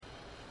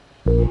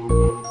Creep on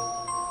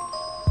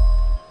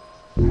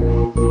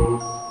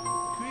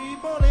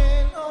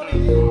in, on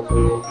in,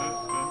 on in.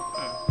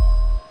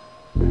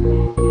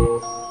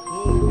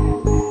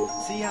 Whoa.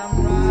 See,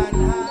 I'm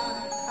riding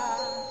high, high.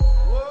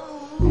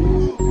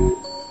 Whoa.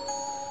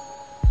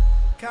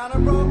 Kinda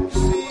broke this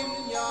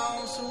evening,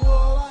 y'all. So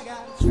all I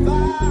got is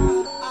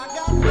fire. I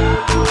got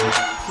fire.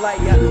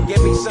 Player,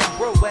 give me some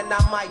brew and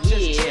I might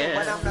just chill. Yeah.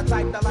 But I'm the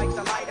type that like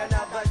to light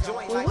another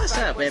joint. Well, like what's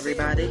up, Cypress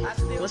everybody?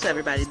 Hill. What's up,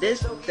 everybody?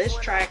 This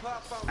track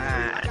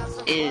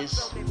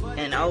is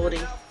an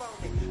oldie,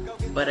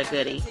 but a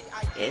goodie.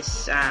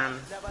 It's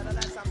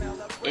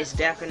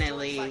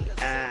definitely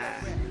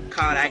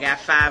called "I Got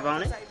Five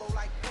on It."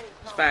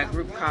 It's by a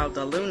group called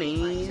the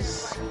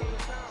Loonies,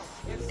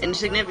 and the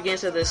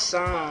significance of this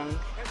song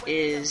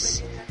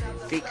is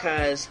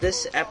because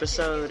this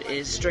episode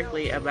is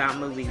strictly about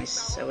movies.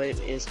 So it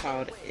is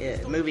called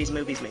Movies.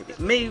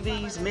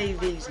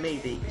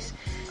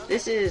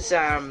 This is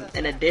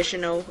an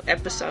additional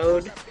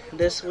episode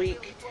this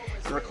week.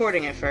 I'm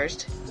recording it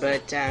first,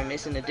 but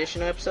it's an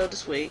additional episode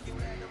this week.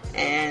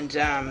 And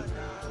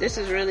this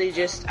is really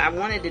just, I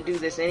wanted to do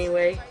this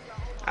anyway.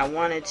 I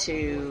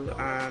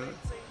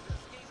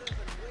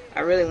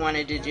really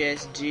wanted to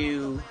just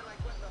do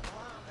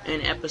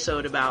an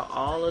episode about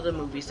all of the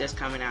movies that's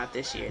coming out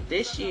this year.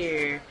 This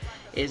year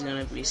is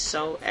going to be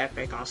so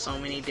epic on so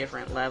many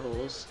different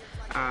levels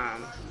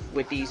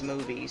with these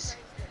movies.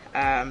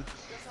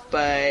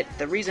 But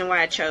the reason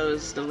why I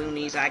chose the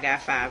Loonies, I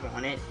Got Five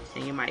on It,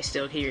 and you might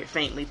still hear it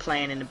faintly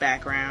playing in the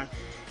background,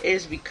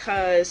 is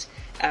because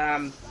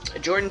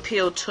Jordan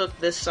Peele took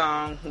this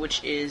song,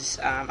 which is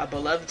a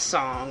beloved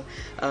song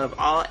of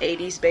all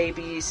 80s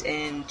babies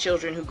and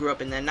children who grew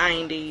up in the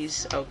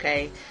 90s,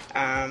 okay?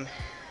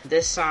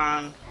 This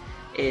song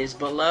is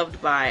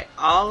beloved by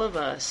all of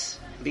us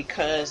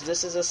because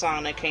this is a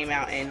song that came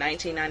out in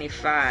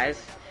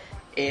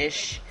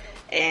 1995-ish,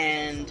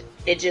 and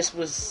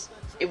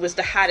it was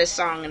the hottest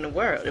song in the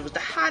world. It was the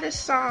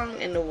hottest song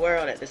in the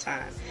world at the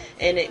time,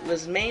 and it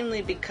was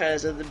mainly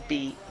because of the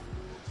beat.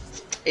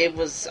 It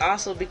was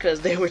also because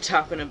they were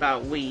talking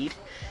about weed,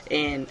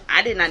 and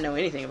I did not know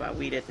anything about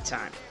weed at the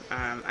time.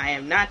 I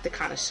am not the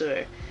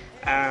connoisseur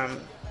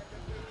that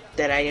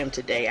I am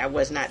today. I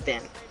was not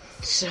then.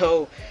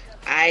 So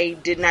I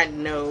did not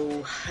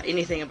know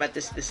anything about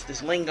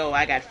this lingo.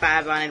 I got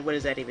five on it. What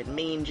does that even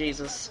mean,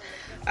 Jesus?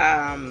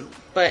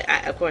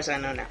 But of course I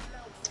know now.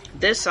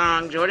 This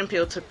song, Jordan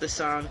Peele took this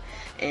song,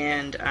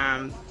 and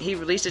he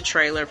released a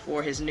trailer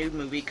for his new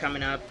movie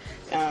coming up.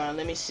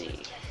 Let me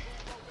see.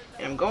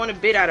 And I'm going a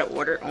bit out of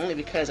order, only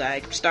because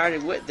I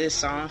started with this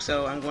song,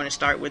 so I'm going to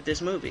start with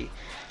this movie.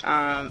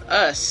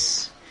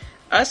 Us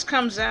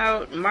comes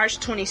out March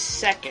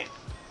 22nd.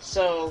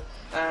 So,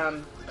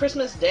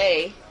 Christmas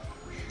Day,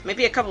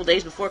 maybe a couple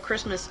days before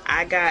Christmas,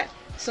 I got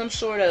some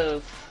sort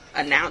of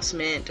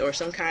announcement or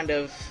some kind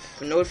of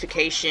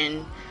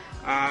notification,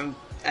 I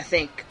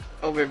think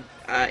over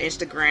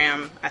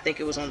Instagram. I think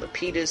it was on the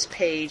Peters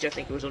page, I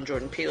think it was on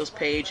Jordan Peele's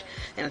page,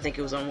 and I think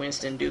it was on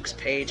Winston Duke's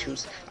page,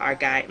 who's our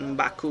guy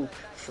M'Baku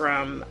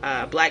from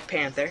Black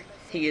Panther.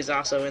 He is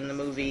also in the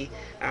movie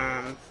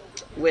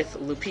with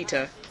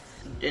Lupita,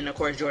 and of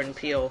course Jordan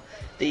Peele,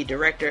 the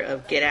director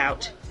of Get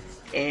Out,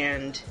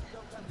 and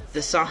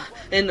the song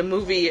in the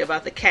movie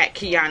about the cat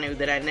Keanu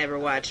that I never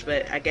watched,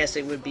 but I guess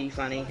it would be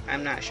funny.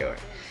 I'm not sure.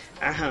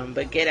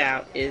 But Get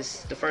Out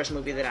is the first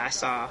movie that I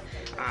saw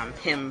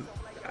him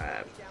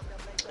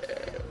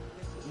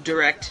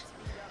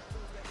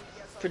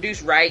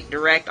produce, write,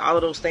 direct, all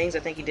of those things. I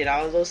think he did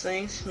all of those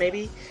things,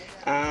 maybe.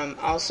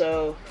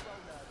 Also,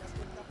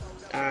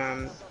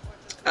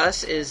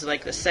 Us is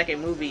like the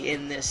second movie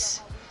in this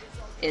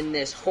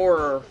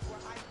horror.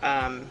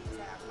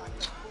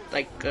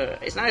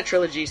 It's not a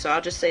trilogy, so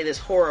I'll just say this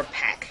horror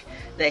pack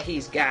that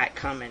he's got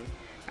coming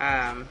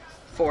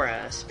for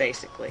us,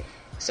 basically.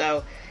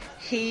 So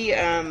he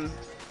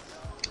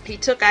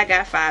took I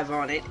Got Five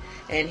on It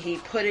and he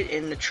put it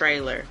in the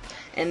trailer.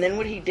 And then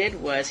what he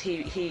did was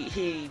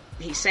he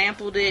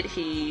sampled it.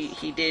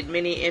 He did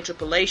many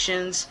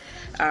interpolations.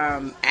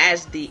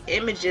 As the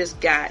images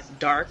got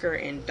darker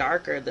and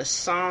darker, the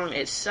song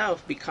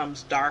itself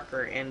becomes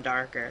darker and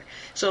darker.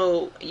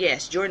 So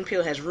yes, Jordan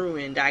Peele has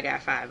ruined I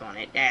Got Five on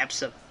It.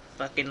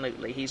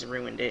 Absolutely, he's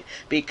ruined it,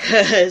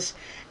 because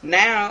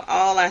now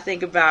all I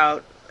think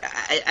about,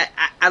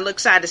 I look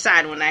side to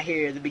side when I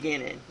hear the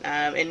beginning.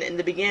 And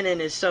the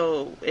beginning is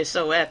so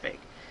epic,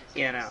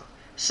 you know.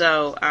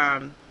 So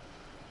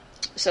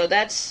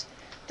that's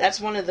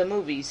one of the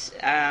movies.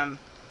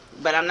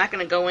 But I'm not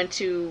going to go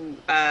into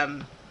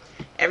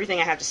everything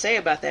I have to say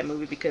about that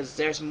movie, because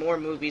there's more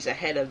movies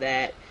ahead of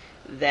that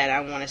I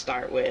want to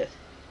start with.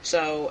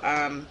 So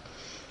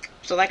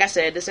like I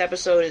said, this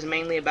episode is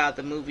mainly about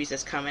the movies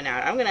that's coming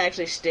out. I'm going to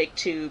actually stick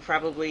to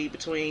probably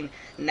between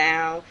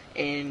now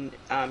and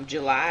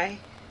July,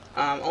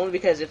 only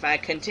because if I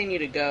continue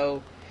to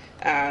go,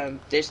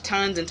 there's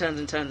tons and tons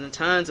and tons and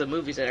tons of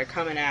movies that are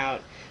coming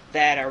out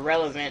that are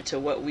relevant to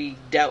what we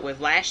dealt with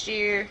last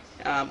year,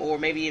 or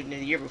maybe even the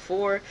year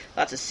before.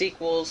 Lots of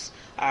sequels,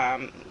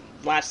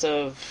 lots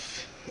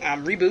of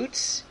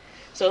reboots.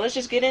 So let's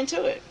just get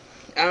into it.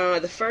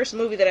 The first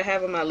movie that I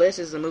have on my list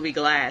is the movie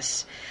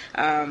Glass.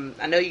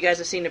 I know you guys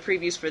have seen the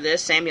previews for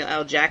this. Samuel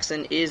L.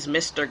 Jackson is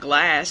Mr.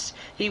 Glass.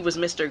 He was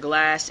Mr.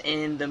 Glass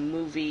in the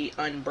movie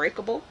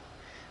Unbreakable.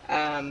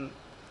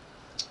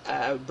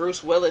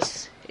 Bruce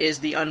Willis is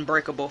the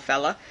unbreakable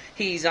fella.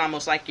 He's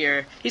almost like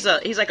he's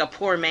like a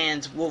poor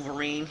man's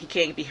Wolverine. He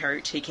can't be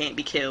hurt. He can't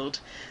be killed.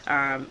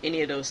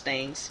 Any of those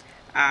things.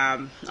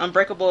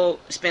 Unbreakable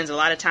spends a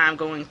lot of time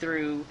going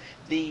through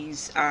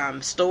these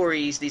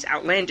stories, these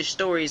outlandish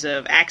stories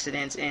of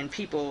accidents and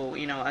people,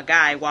 a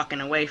guy walking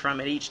away from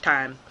it each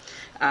time.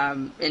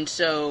 And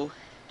so,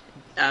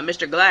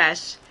 Mr.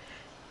 Glass,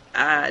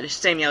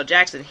 Samuel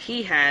Jackson,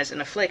 he has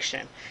an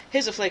affliction.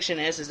 His affliction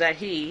is that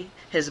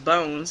his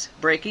bones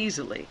break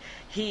easily.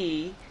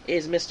 He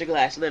is Mr.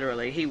 Glass,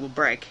 literally. He will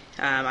break.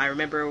 I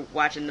remember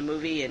watching the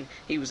movie, and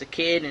he was a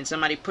kid, and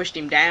somebody pushed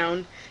him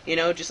down,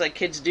 just like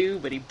kids do,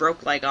 but he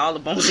broke, like, all the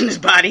bones in his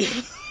body.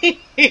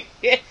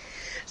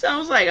 So I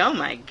was like, oh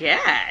my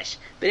gosh.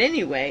 But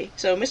anyway,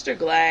 so Mr.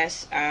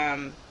 Glass,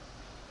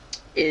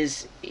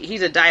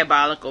 he's a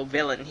diabolical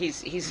villain.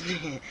 He's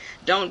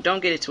don't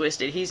get it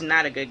twisted. He's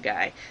not a good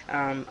guy.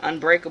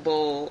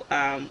 Unbreakable,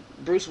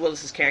 Bruce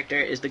Willis's character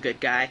is the good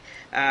guy.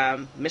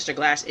 Mr.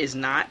 Glass is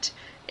not.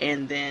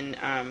 And then,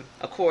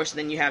 of course,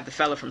 then you have the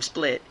fella from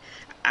Split.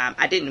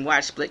 I didn't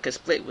watch Split because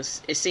Split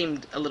it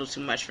seemed a little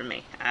too much for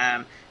me.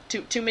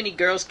 Too many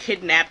girls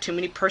kidnapped, too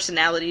many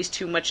personalities,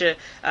 too much of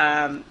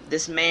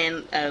this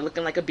man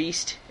looking like a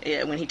beast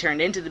when he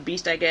turned into the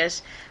beast, I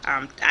guess.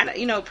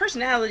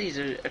 Personalities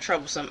are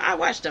troublesome. I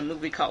watched a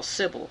movie called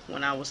Sybil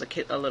when I was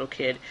a little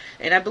kid,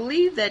 and I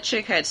believe that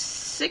chick had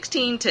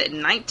 16 to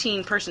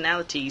 19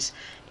 personalities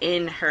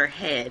in her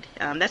head.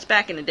 That's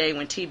back in the day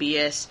when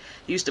TBS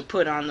used to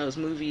put on those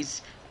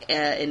movies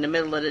in the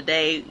middle of the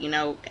day.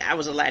 I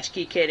was a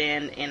latchkey kid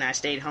and I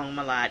stayed home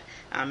a lot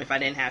if I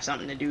didn't have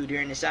something to do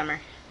during the summer.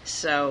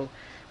 So,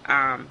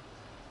 that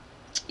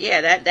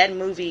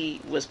movie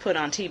was put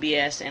on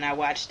TBS, and I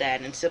watched that,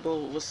 and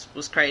Sybil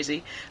was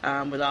crazy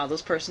with all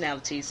those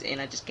personalities,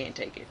 and I just can't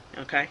take it,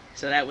 okay?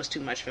 So that was too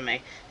much for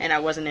me, and I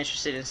wasn't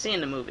interested in seeing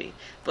the movie.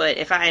 But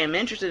if I am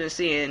interested in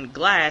seeing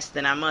Glass,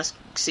 then I must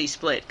see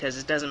Split, because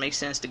it doesn't make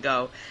sense to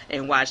go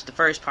and watch the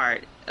first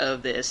part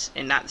of this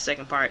and not the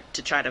second part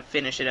to try to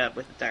finish it up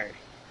with the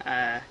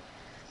third.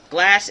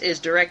 Glass is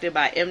directed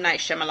by M. Night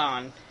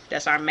Shyamalan.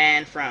 That's our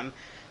man from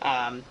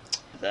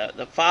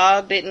The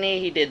Fog, didn't he?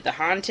 He did The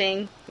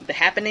Haunting, The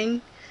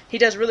Happening. He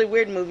does really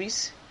weird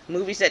movies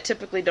that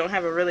typically don't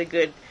have a really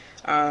good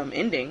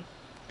ending.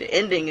 The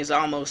ending is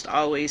almost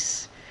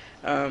always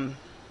a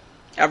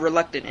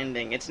reluctant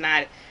ending. It's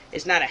not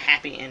a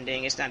happy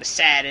ending. It's not a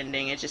sad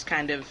ending. It just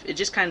kind of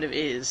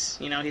is.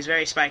 He's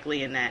very Spike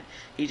Lee in that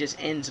he just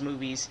ends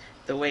movies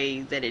the way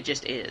that it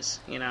just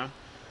is.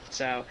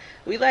 So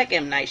we like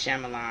M. Night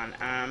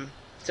Shyamalan.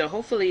 So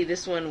hopefully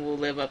this one will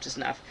live up to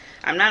snuff.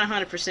 I'm not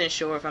 100%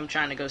 sure if I'm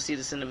trying to go see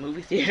this in the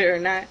movie theater or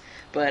not,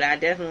 but I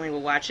definitely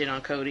will watch it on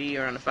Kodi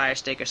or on the Fire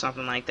Stick or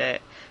something like that,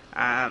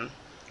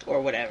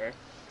 or whatever.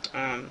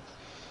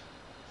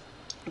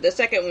 The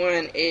second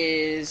one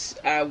is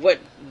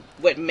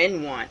What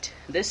Men Want.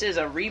 This is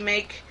a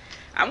remake.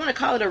 I want to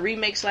call it a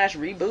remake /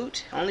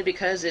 reboot, only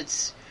because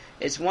it's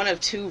one of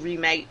two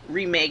remake /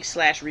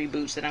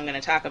 reboots that I'm going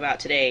to talk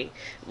about today,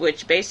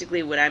 which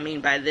basically what I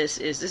mean by this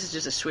is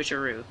just a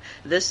switcheroo.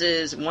 This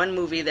is one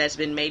movie that's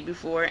been made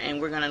before,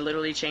 and we're going to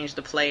literally change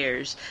the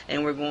players,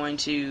 and we're going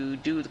to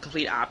do the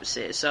complete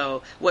opposite.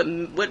 So what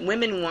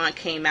Women Want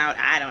came out,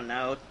 I don't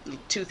know,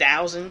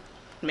 2000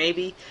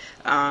 maybe?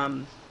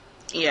 Probably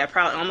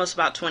almost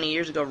about 20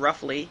 years ago,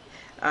 roughly.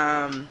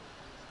 And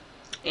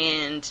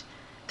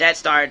that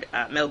starred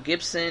Mel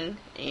Gibson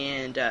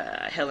and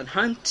Helen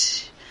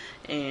Hunt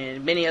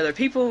and many other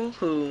people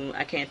who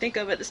I can't think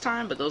of at this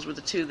time, but those were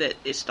the two that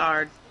it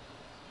starred.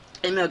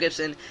 And Mel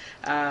Gibson,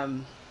 I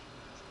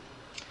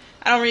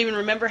don't even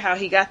remember how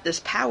he got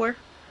this power,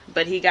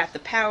 but he got the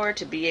power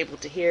to be able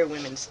to hear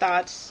women's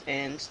thoughts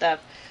and stuff.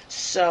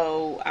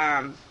 So,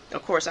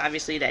 of course,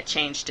 obviously that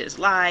changed his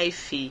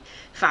life. He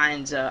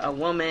finds a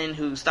woman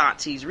whose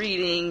thoughts he's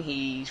reading.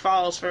 He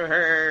falls for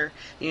her,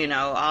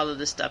 all of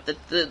this stuff.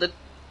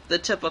 The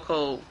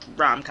typical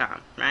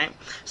rom-com, right?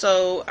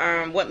 So,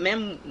 What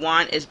Men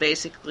Want is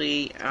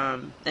basically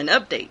an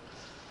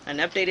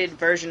updated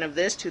version of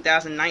this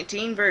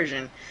 2019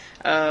 version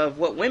of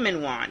What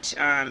Women Want.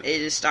 It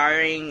is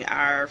starring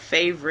our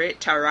favorite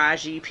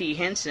Taraji P.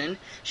 Henson.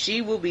 She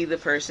will be the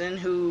person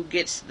who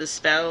gets the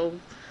spell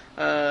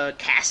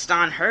cast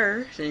on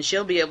her, and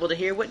she'll be able to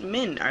hear what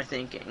men are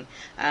thinking,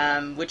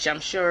 which I'm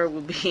sure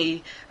will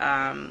be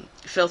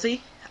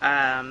filthy,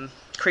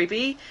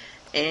 creepy,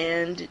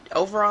 and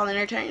overall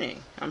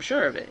entertaining. I'm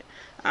sure of it.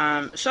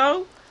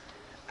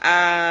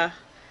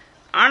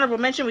 Honorable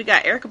mention, we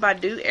got Erykah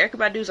Badu. Erykah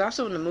Badu is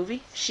also in the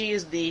movie. She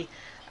is the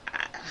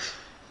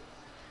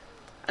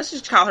let's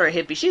just call her a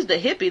hippie. She's the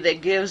hippie that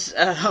gives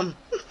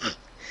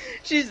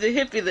she's the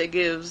hippie that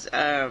gives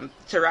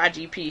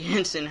Taraji P.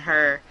 Henson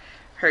her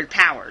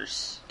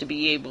powers to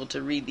be able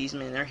to read these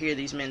men or hear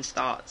these men's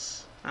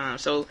thoughts.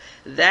 So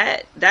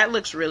that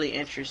looks really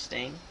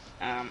interesting.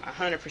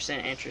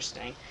 100%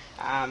 interesting.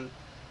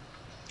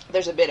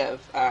 There's a bit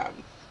of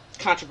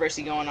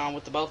controversy going on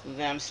with the both of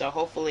them, so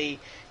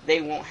hopefully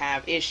they won't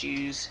have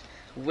issues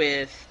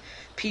with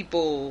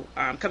people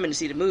coming to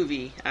see the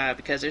movie,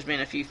 because there's been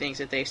a few things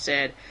that they've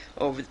said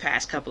over the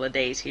past couple of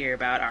days here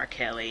about R.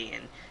 Kelly,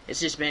 and it's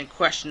just been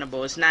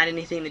questionable. It's not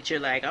anything that you're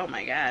like, oh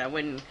my god,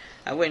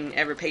 I wouldn't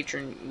ever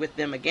patron with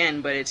them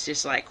again, but it's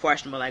just like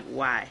questionable, like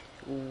why?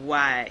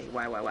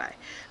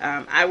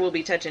 I will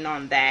be touching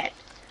on that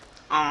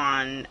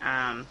on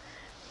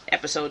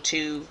episode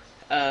 2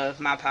 of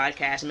my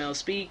podcast, Mill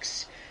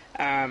Speaks.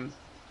 I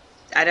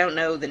don't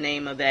know the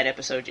name of that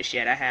episode just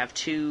yet. I have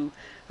two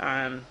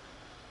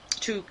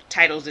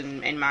titles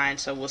in mind,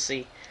 so we'll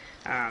see.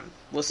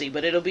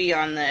 But it'll be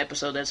on the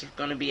episode that's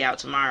going to be out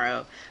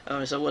tomorrow.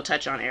 So we'll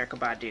touch on Erykah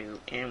Badu,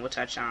 and we'll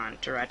touch on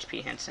Taraji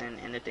P. Henson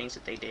and the things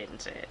that they did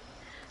and said,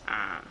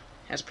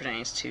 as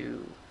pertains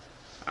to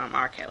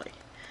R. Kelly.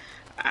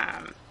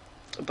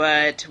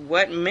 But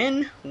What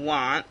Men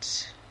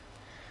Want,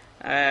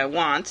 that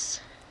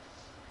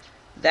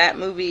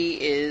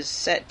movie is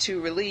set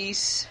to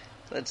release.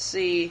 Let's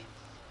see.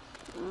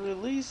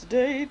 Release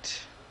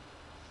date.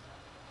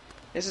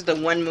 This is the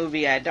one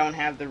movie I don't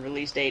have the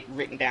release date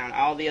written down.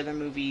 All the other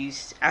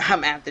movies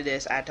after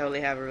this, I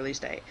totally have a release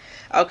date.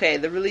 Okay,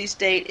 the release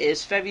date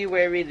is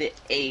February the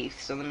 8th.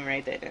 So let me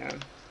write that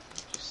down,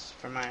 just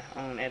for my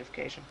own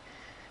edification.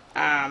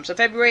 So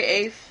February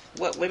 8th,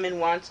 What Women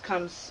Want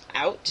comes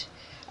out.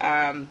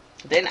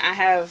 Then I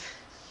have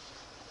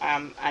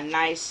a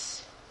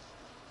nice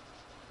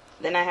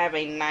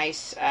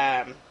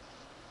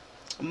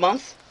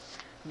month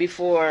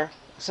before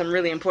some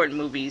really important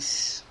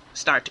movies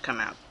start to come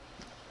out.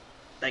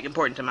 Like,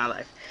 important to my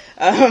life.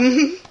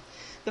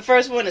 The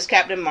first one is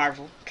Captain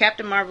Marvel.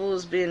 Captain Marvel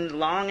has been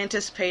long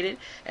anticipated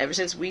ever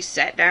since we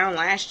sat down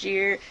last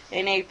year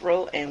in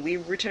April and we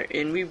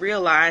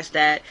realized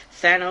that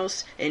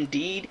Thanos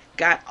indeed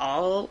got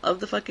all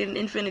of the fucking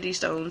Infinity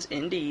Stones,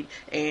 indeed,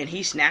 and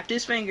he snapped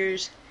his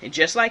fingers, and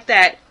just like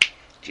that,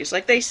 just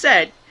like they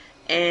said,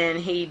 and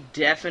he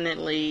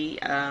definitely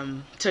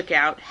took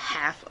out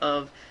half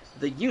of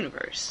the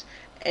universe.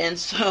 And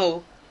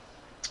so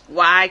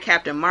why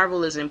Captain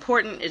Marvel is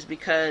important is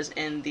because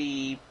in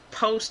the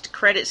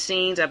post-credit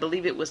scenes, I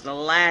believe it was the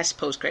last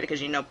post-credit,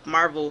 because, you know,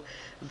 Marvel,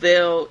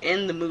 they'll,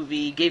 in the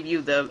movie, give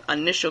you the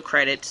initial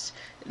credits,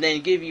 then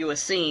give you a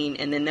scene,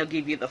 and then they'll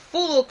give you the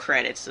full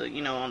credits,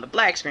 you know, on the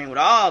black screen with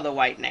all the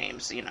white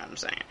names, you know what I'm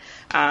saying,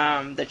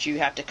 that you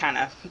have to kind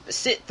of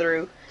sit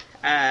through,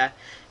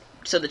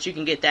 so that you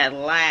can get that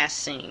last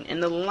scene.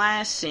 And the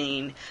last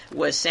scene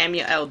was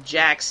Samuel L.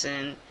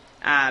 Jackson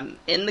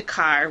in the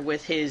car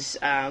with his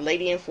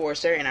lady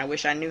enforcer, and I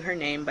wish I knew her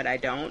name, but I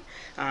don't.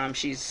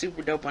 She's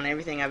super dope on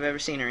everything I've ever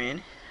seen her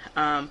in.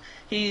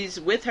 He's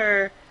with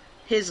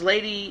his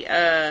lady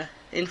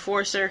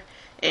enforcer,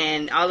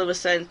 and all of a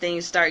sudden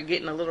things start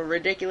getting a little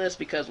ridiculous,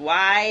 because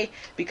why?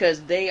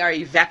 Because they are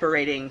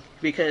evaporating,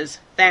 because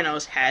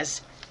Thanos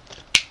has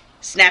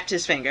snapped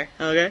his finger,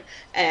 okay?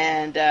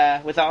 And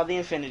with all the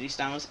Infinity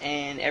Stones,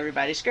 and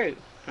everybody's screwed,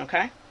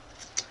 okay?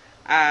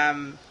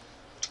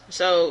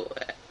 So,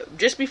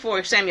 just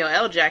before Samuel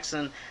L.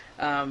 Jackson,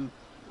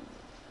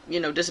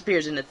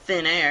 disappears into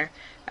thin air,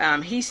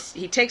 he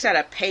takes out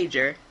a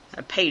pager,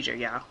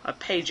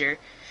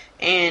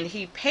 and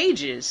he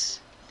pages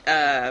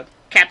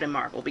Captain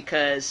Marvel,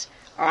 because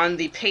on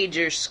the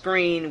pager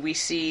screen we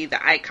see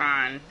the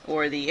icon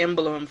or the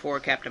emblem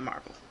for Captain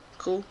Marvel.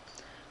 Cool.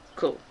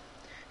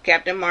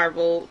 Captain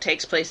Marvel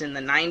takes place in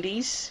the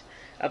 90s.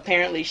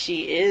 Apparently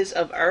she is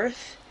of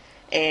Earth,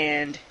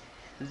 and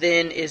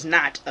then is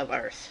not of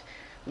Earth.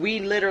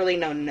 We literally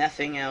know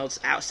nothing else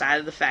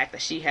outside of the fact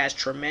that she has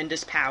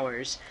tremendous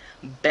powers,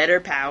 better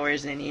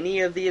powers than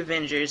any of the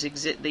Avengers,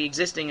 the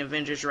existing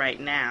Avengers right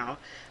now.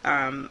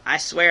 I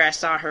swear I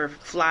saw her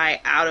fly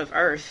out of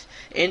Earth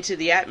into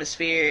the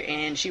atmosphere,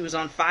 and she was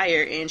on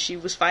fire, and she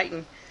was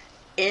fighting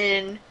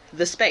in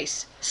the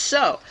space.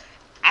 So,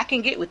 I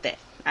can get with that.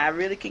 I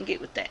really can get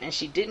with that. And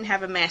she didn't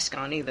have a mask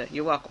on either.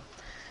 You're welcome.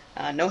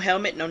 No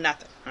helmet, no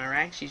nothing.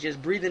 Alright? She's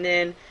just breathing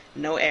in,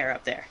 no air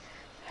up there.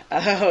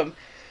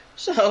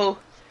 So,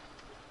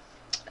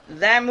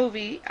 that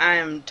movie I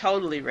am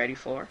totally ready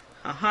for.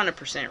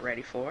 100%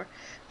 ready for.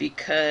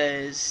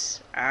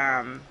 Because,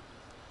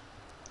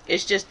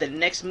 it's just the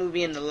next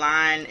movie in the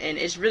line. And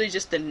it's really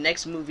just the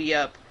next movie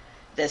up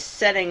that's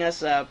setting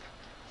us up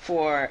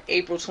for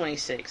April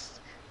 26th.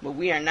 But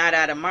we are not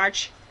out of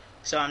March,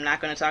 so I'm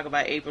not going to talk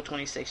about April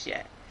 26th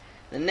yet.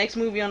 The next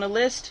movie on the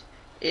list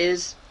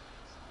is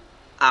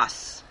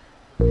Us.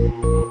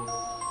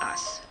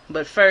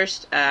 But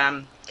first,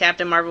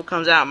 Captain Marvel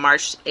comes out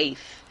March 8th.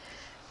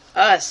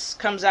 Us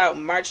comes out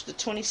March the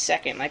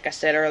 22nd, like I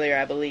said earlier,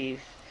 I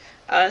believe.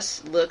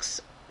 Us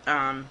looks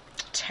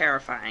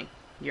terrifying.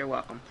 You're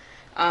welcome.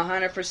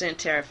 100%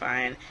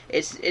 terrifying.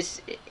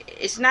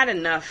 It's not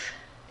enough.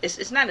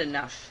 It's not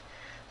enough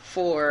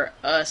for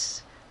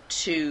us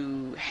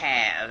to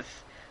have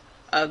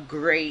a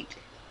great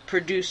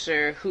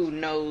producer who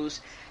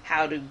knows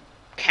how to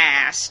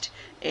cast,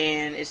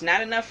 and it's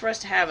not enough for us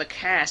to have a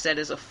cast that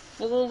is a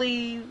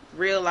fully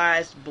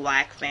realized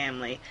black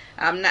family.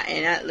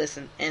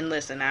 Listen,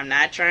 I'm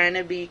not trying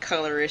to be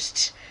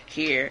colorist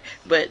here,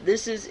 but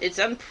it's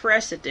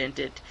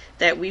unprecedented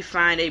that we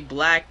find a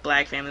black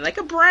family, like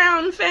a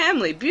brown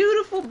family,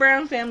 beautiful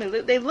brown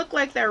family. They look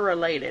like they're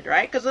related,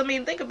 right? Because, I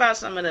mean, think about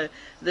some of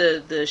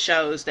the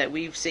shows that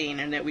we've seen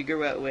and that we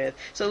grew up with.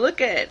 So look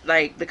at,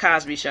 like, The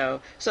Cosby Show.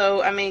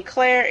 So, I mean,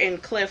 Claire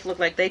and Cliff look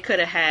like they could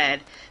have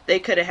had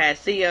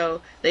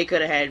Theo, they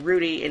could have had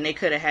Rudy, and they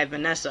could have had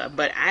Vanessa.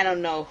 But I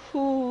don't know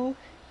who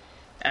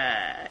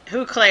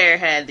Claire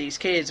had these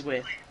kids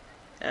with,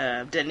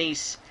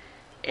 Denise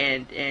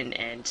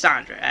and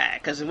Sandra,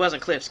 because it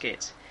wasn't Cliff's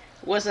kids.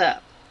 What's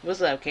up,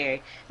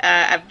 Carrie?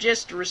 I've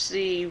just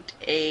received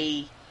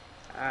a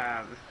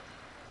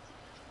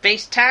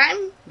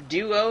FaceTime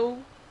duo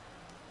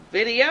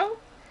video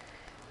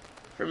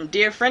from a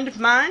dear friend of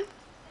mine.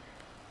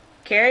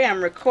 Carrie,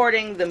 I'm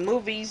recording the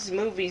movies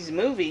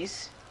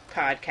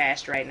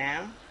podcast right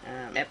now,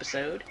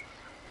 episode,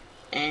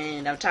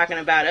 and I'm talking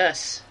about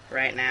us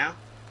right now.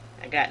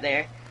 I got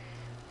there,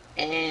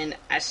 and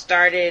I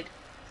started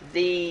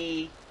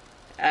this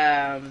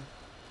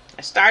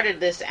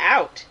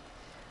out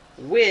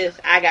with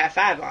I Got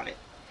Five on it.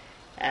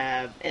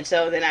 And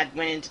so then I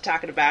went into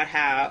talking about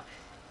how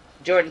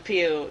Jordan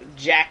Peele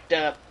jacked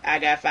up I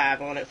Got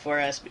Five on it for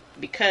us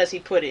because he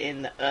put it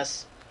in the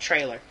Us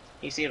trailer.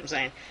 You see what I'm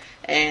saying?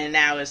 And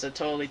now it's a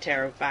totally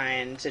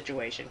terrifying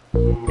situation.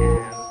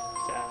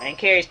 And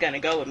Carrie's going to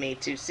go with me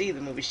to see the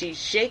movie. She's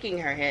shaking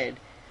her head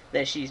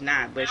that she's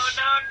not. But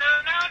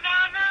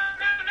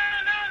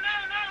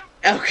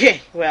no.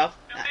 Okay, well,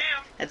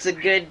 that's a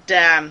good...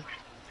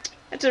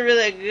 That's a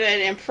really good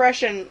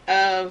impression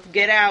of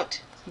Get Out,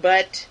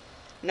 but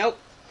nope,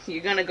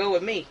 you're gonna go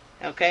with me,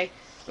 okay?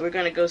 We're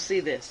gonna go see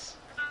this.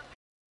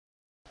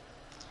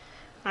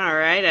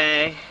 Alright,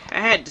 I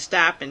had to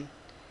stop and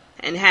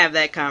have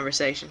that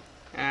conversation.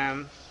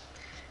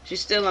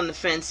 She's still on the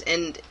fence,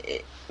 and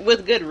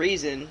with good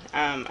reason.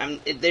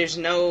 There's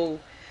no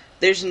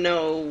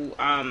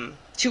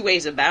two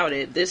ways about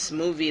it. This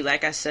movie,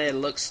 like I said,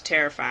 looks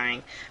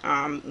terrifying.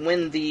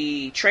 When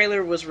the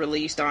trailer was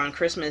released on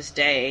Christmas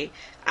Day,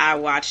 I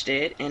watched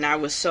it, and I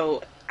was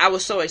so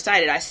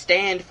excited. I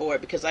stand for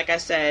it because, like I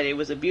said, it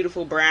was a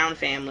beautiful brown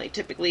family.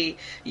 Typically,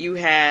 you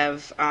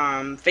have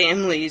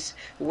families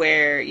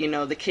where, you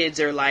know, the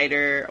kids are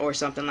lighter or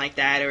something like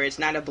that, or it's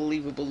not a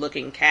believable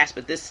looking cast,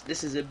 but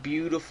this is a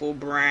beautiful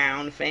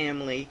brown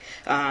family.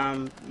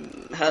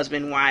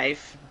 Husband,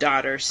 wife,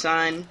 daughter,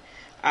 son.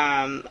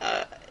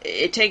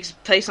 It takes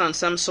place on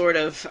some sort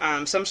of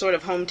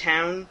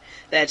hometown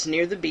that's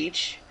near the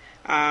beach.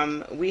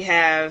 We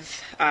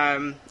have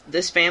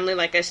this family,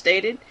 like I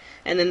stated,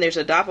 and then there's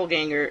a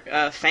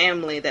doppelganger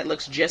family that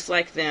looks just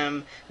like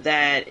them,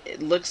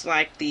 that looks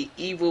like the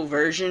evil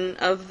version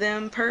of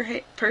them,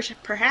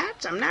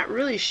 perhaps? I'm not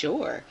really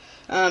sure.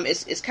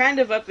 It's kind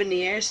of up in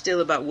the air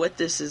still about what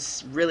this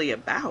is really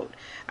about.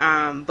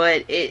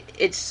 But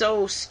it's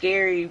so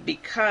scary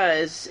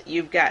because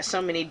you've got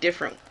so many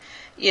different...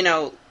 You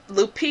know,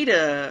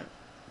 Lupita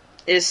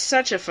is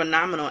such a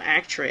phenomenal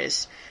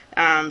actress.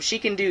 She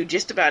can do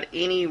just about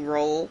any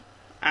role.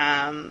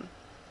 I'm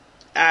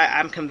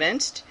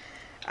convinced.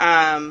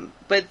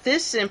 But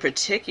this in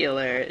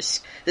particular,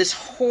 this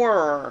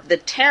horror, the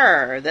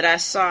terror that I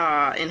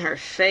saw in her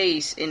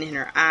face and in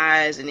her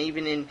eyes and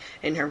even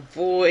in her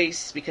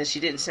voice, because she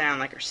didn't sound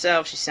like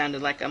herself. She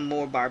sounded like a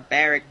more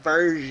barbaric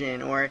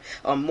version or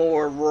a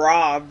more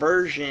raw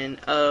version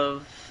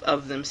of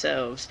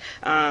themselves.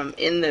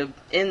 In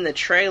the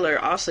trailer,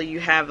 also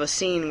you have a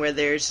scene where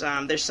they're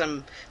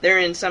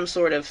in some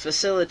sort of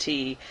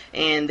facility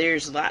and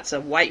there's lots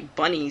of white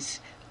bunnies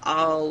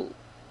all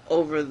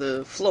over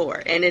the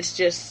floor, and it's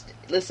just,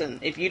 listen,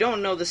 if you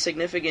don't know the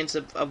significance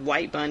of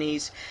white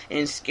bunnies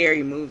in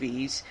scary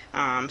movies,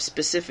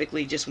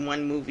 specifically just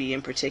one movie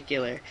in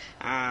particular,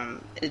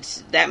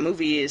 that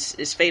movie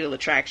is Fatal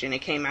Attraction. It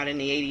came out in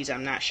the 80s.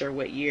 I'm not sure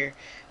what year,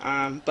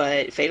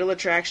 but Fatal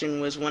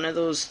Attraction was one of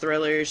those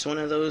thrillers, one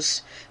of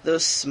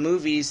those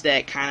movies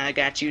that kind of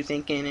got you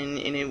thinking,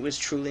 and it was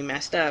truly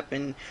messed up.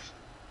 And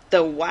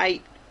the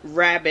White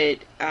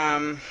Rabbit,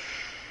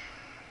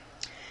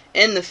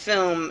 in the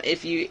film,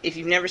 if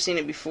you've never seen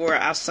it before,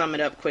 I'll sum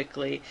it up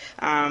quickly.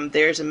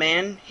 There's a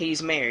man,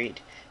 he's married.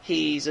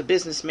 He's a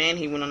businessman.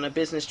 He went on a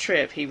business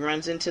trip. He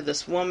runs into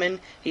this woman.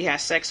 He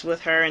has sex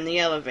with her in the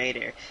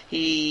elevator.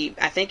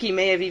 I think he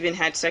may have even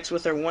had sex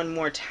with her one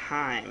more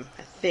time.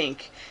 I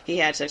think he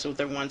had sex with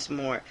her once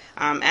more.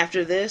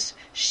 After this,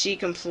 she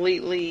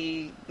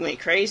completely went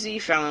crazy,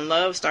 fell in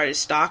love, started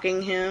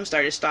stalking him,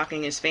 started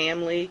stalking his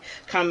family,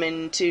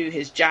 coming to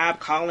his job,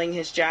 calling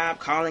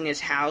his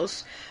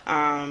house,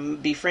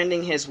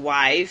 befriending his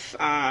wife,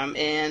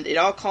 and it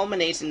all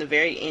culminates in the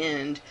very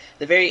end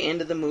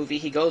of the movie.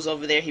 He goes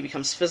over there, he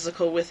becomes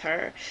physical with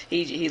her.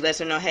 He lets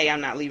her know, hey,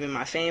 I'm not leaving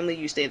my family.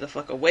 You stay the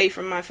fuck away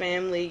from my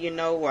family, you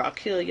know, or I'll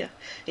kill you.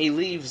 He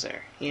leaves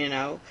her, you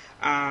know.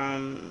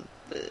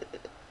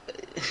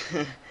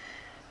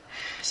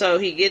 So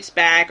he gets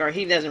back, or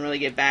he doesn't really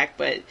get back,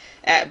 but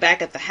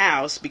back at the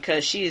house,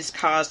 because she's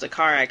caused a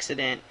car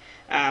accident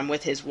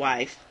with his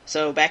wife.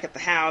 So back at the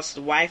house,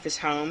 the wife is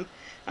home.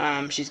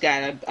 She's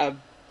got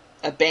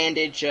a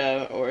bandage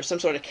or some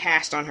sort of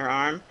cast on her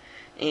arm,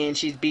 and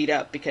she's beat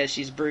up because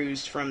she's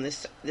bruised from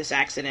this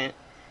accident,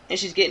 and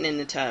she's getting in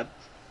the tub.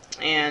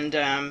 And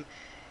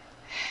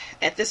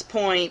at this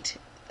point,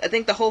 I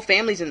think the whole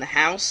family's in the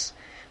house,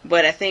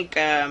 but I think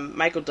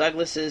Michael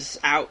Douglas is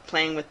out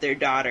playing with their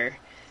daughter.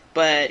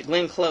 But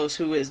Glenn Close,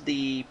 who is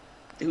the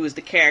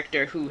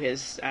character who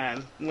has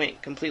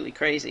went completely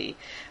crazy,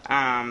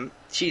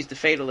 she's the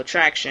fatal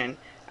attraction.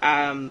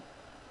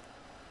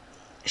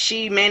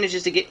 She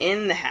manages to get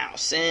in the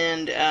house,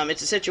 and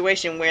it's a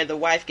situation where the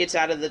wife gets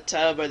out of the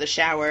tub or the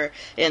shower,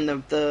 and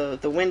the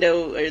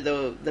window or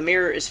the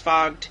mirror is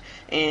fogged,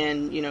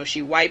 and you know,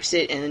 she wipes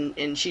it,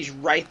 and she's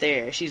right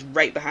there, she's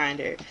right behind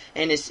her,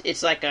 and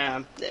it's like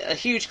a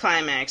huge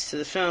climax to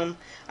the film.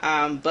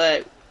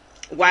 But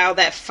while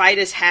that fight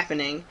is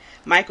happening,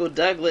 Michael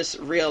Douglas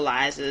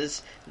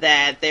realizes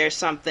that there's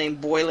something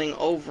boiling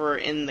over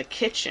in the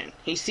kitchen.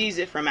 He sees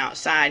it from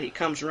outside. He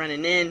comes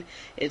running in.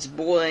 It's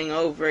boiling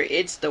over.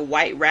 It's the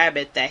white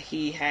rabbit that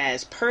he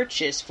has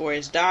purchased for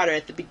his daughter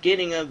at the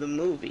beginning of the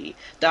movie.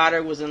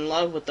 Daughter was in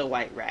love with the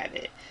white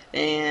rabbit.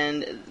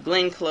 And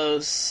Glenn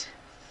Close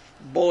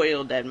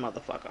boiled that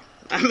motherfucker.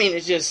 I mean,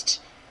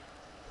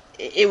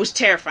 it was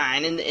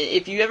terrifying. And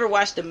if you ever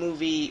watched the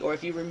movie, or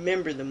if you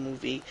remember the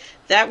movie,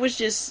 it was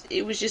just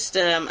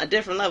a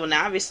different level.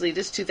 Now, obviously,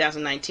 this is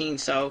 2019,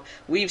 so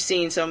we've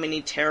seen so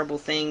many terrible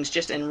things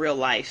just in real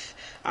life.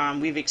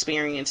 We've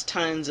experienced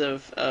tons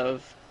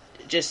of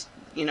just,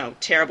 you know,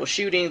 terrible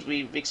shootings.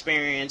 We've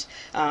experienced,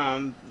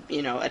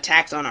 you know,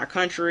 attacks on our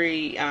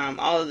country,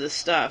 all of this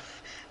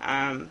stuff.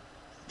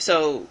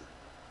 So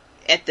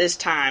at this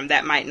time,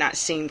 that might not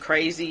seem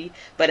crazy,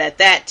 but at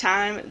that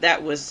time,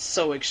 that was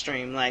so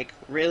extreme. Like,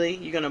 really?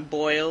 You're gonna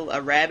boil a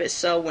rabbit?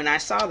 So when I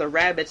saw the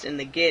rabbits in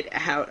the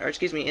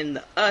in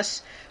the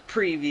Us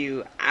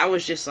preview, I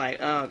was just like,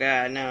 oh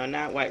god, no,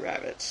 not white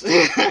rabbits.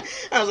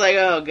 I was like,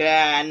 oh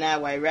god,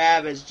 not white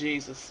rabbits,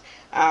 Jesus.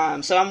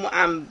 So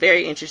I'm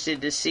very interested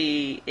to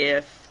see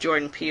if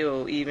Jordan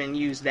Peele even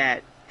used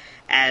that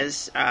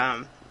as,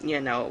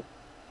 you know,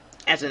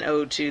 as an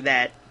ode to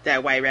that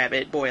white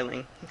rabbit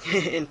boiling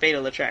in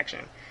Fatal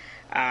Attraction.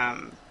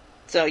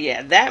 So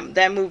yeah,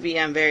 that movie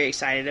I'm very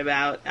excited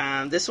about.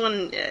 This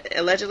one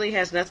allegedly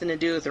has nothing to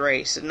do with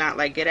race, not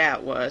like Get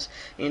Out was,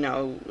 you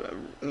know,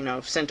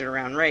 centered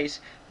around race.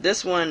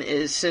 This one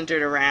is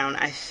centered around,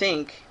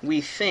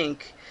 we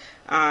think,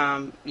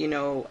 you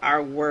know,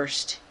 our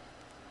worst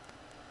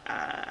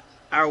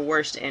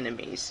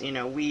enemies. You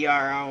know, we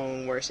are our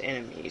own worst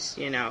enemies.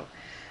 You know.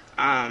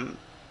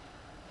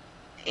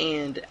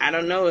 And I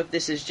don't know if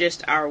this is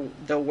just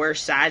the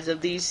worst sides of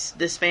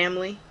this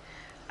family.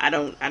 I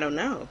don't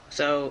know.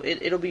 So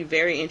it'll be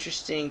very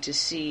interesting to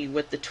see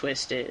what the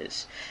twist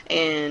is.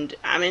 And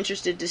I'm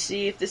interested to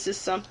see if this is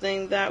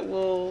something that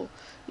will,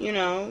 you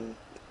know,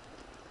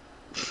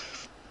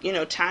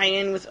 tie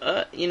in with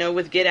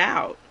with Get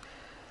Out.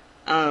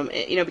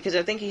 You know, because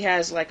I think he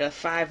has like a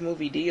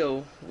 5-movie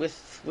deal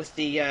with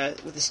the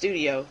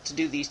studio to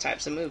do these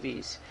types of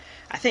movies.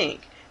 I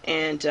think.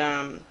 And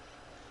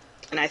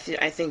I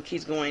think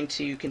he's going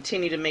to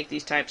continue to make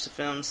these types of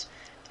films,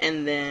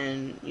 and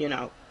then, you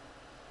know,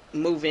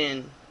 move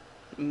in,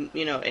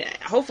 you know,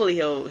 hopefully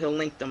he'll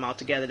link them all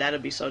together.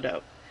 That'll be so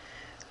dope.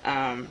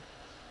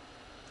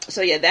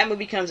 So yeah, that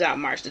movie comes out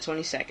March the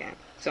 22nd.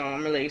 So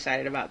I'm really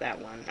excited about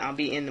that one. I'll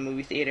be in the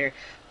movie theater.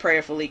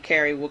 Prayerfully,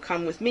 Carrie will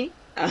come with me.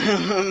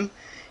 You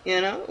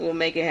know, we'll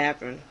make it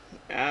happen.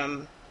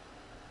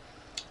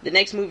 The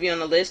next movie on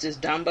the list is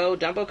Dumbo.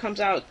 Dumbo comes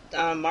out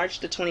March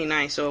the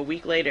 29th, so a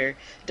week later,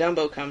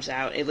 Dumbo comes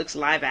out. It looks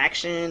live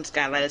action. It's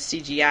got a lot of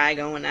CGI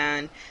going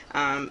on.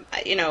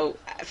 You know,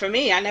 for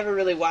me, I never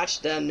really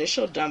watched the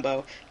initial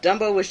Dumbo.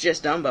 Dumbo was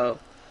just Dumbo.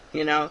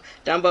 You know,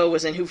 Dumbo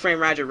was in Who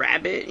Framed Roger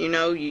Rabbit. You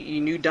know,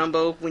 you knew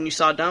Dumbo when you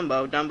saw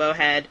Dumbo. Dumbo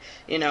had,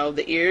 you know,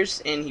 the ears,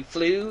 and he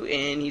flew,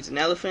 and he's an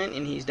elephant,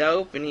 and he's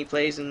dope, and he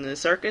plays in the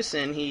circus,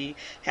 and he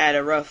had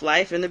a rough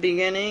life in the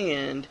beginning,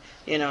 and,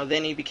 you know,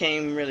 then he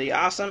became really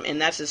awesome,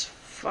 and that's as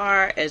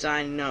far as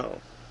I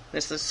know.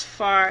 That's as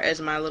far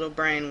as my little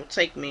brain will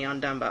take me on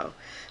Dumbo.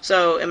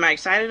 So, am I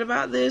excited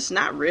about this?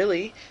 Not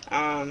really.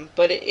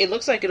 But it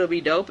looks like it'll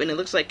be dope, and it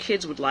looks like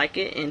kids would like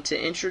it. And to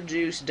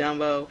introduce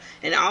Dumbo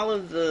and all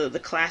of the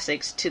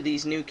classics to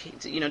these new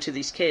kids, to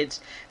these kids,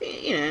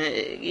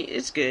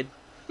 it's good.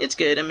 It's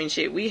good. I mean,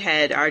 shit, we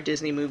had our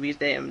Disney movies.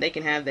 They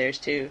can have theirs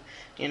too,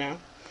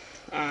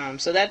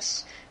 So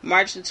that's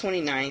March the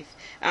 29th.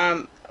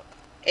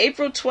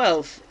 April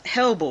 12th,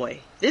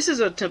 Hellboy. This is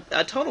a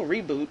total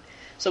reboot.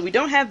 So we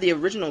don't have the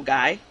original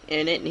guy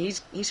in it, and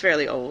he's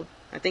fairly old.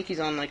 I think he's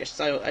on like a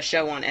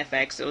show on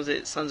FX. Was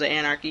it Sons of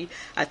Anarchy?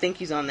 I think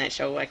he's on that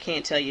show. I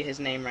can't tell you his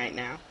name right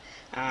now.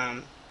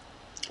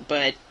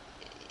 But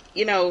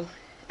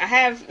I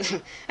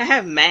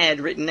have mad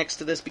written next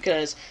to this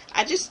because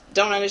I just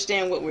don't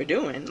understand what we're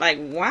doing. Like,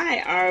 why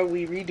are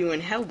we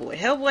redoing Hellboy?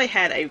 Hellboy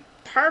had a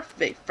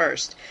perfect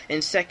first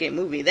and second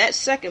movie. That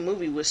second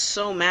movie was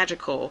so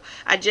magical.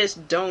 I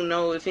just don't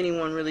know if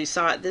anyone really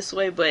saw it this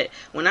way, but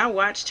when I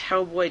watched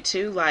Hellboy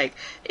 2, like,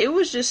 it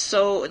was just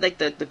so, like,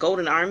 the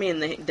Golden Army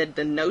and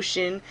the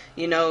notion,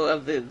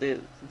 of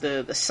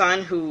the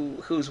son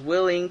who's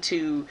willing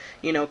to,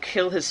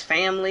 kill his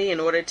family in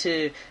order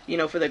to,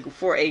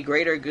 for a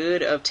greater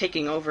good of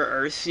taking over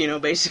Earth,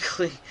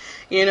 basically.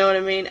 You know what I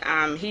mean?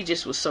 He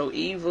just was so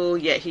evil,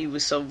 yet he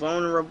was so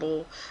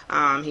vulnerable.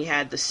 He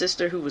had the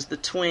sister who was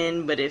the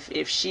twin, but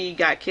if she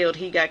got killed,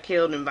 he got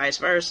killed, and vice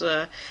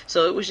versa.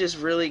 So it was just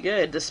really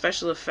good. The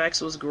special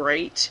effects was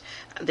great.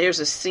 There's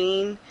a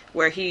scene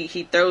where he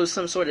throws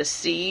some sort of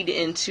seed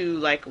into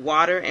like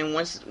water, and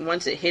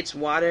once it hits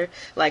water,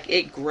 like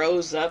it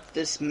grows up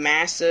this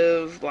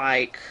massive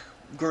like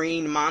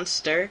green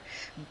monster,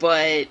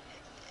 but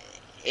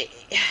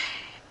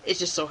it's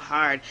just so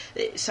hard.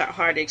 It's so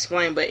hard to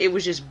explain, but it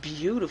was just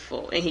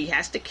beautiful. And he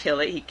has to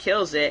kill it. He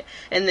kills it.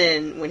 And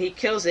then when he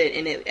kills it,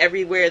 and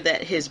everywhere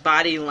that his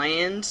body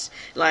lands,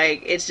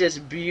 like, it's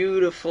just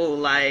beautiful,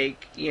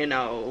 like,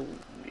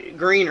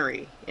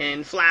 greenery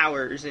and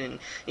flowers and,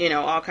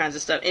 all kinds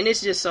of stuff. And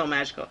it's just so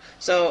magical.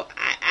 So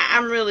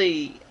I'm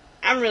really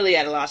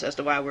at a loss as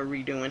to why we're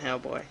redoing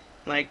Hellboy.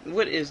 Like,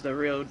 what is the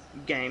real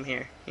game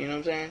here? You know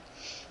what I'm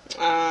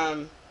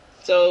saying?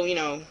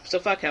 So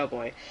fuck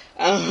Hellboy.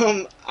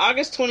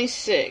 August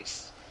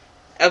 26th,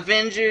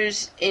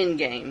 Avengers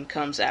Endgame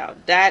comes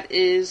out. That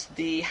is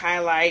the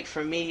highlight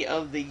for me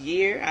of the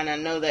year, and I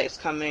know that it's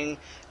coming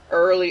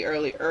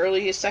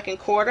early second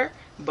quarter,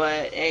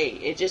 but hey,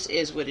 it just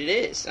is what it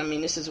is. I mean,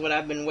 this is what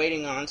I've been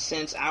waiting on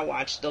since I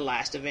watched the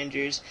last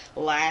Avengers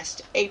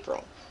last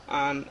April.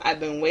 I've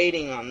been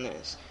waiting on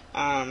this.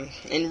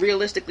 And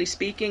realistically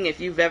speaking, if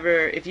you've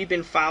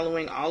been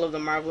following all of the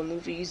Marvel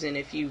movies, and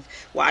if you've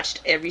watched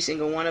every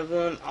single one of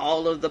them,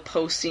 all of the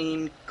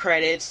post-scene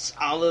credits,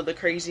 all of the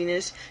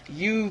craziness,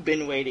 you've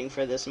been waiting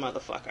for this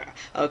motherfucker,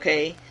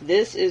 okay?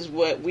 This is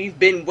what we've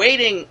been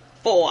waiting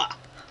for,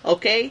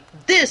 okay?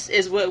 This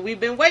is what we've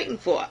been waiting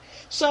for.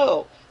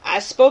 So, I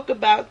spoke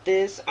about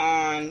this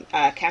on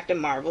Captain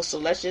Marvel, so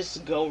let's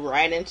just go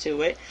right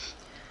into it.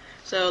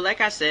 So,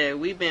 like I said,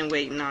 we've been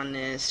waiting on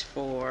this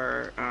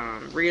for,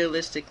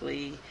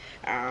 realistically,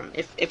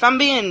 if I'm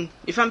being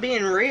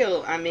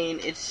real, I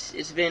mean,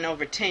 it's been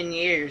over 10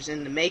 years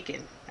in the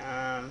making.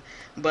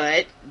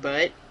 But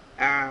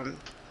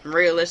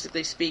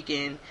realistically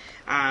speaking,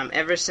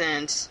 ever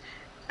since,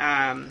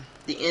 the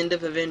end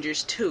of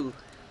Avengers 2,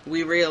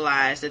 we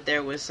realized that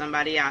there was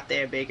somebody out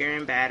there bigger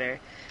and badder,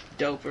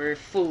 doper,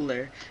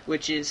 fuller,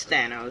 which is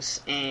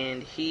Thanos,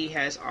 and he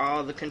has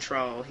all the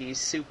control. He's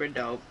super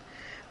dope.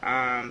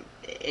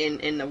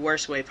 In the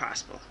worst way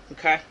possible,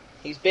 okay?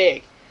 He's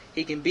big.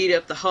 He can beat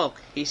up the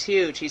Hulk. He's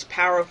huge. He's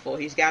powerful.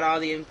 He's got all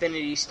the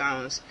Infinity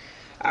Stones.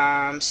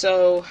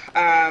 So,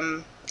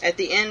 at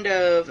the end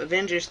of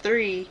Avengers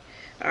 3,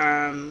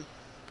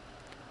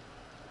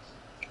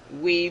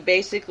 we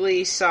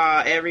basically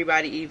saw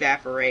everybody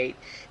evaporate.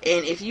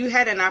 And if you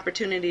had an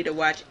opportunity to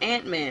watch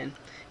Ant-Man,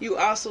 you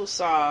also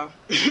saw...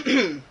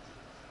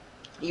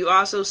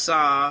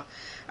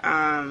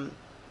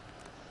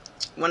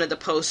 one of the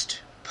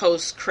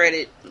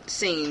post-credit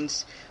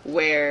scenes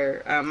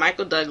where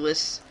Michael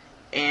Douglas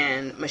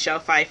and Michelle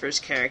Pfeiffer's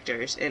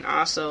characters, and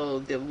also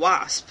the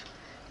Wasp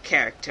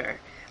character,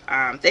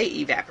 they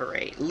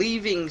evaporate,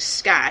 leaving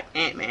Scott,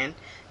 Ant-Man,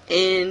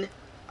 in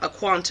a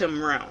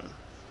quantum realm.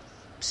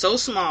 So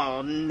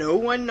small, no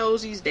one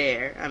knows he's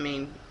there. I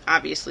mean,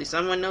 obviously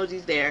someone knows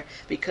he's there,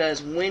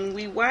 because when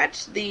we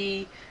watch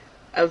the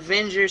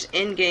Avengers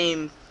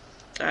Endgame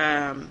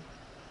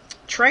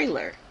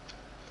trailer,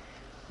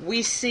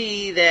 we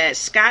see that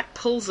Scott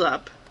pulls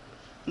up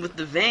with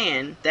the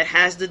van that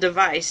has the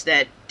device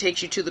that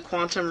takes you to the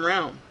quantum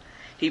realm.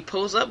 He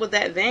pulls up with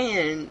that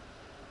van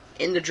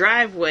in the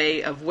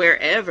driveway of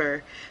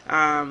wherever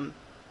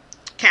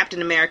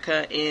Captain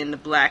America and the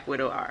Black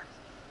Widow are.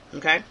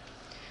 Okay?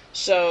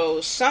 So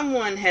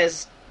someone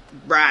has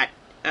brought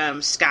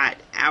Scott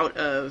out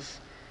of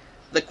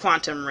the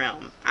quantum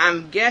realm.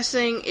 I'm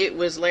guessing it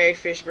was Larry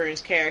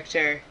Fishburne's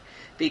character,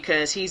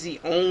 because he's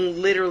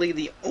literally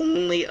the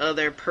only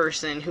other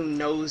person who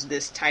knows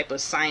this type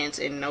of science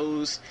and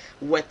knows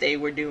what they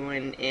were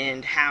doing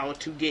and how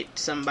to get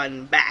somebody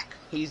back.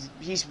 He's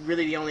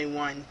really the only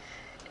one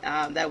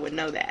that would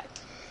know that.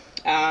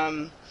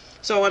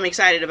 So I'm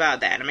excited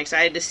about that. I'm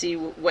excited to see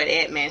what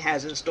Ant-Man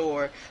has in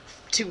store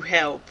to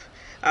help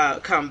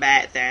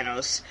combat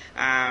Thanos.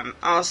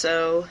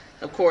 Also,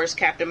 of course,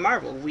 Captain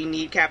Marvel. We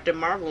need Captain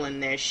Marvel in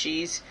there.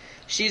 She's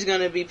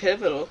going to be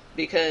pivotal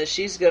because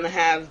she's going to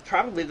have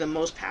probably the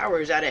most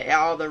powers out of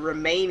all the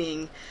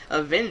remaining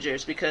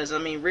Avengers. Because, I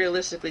mean,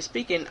 realistically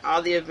speaking,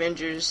 all the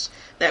Avengers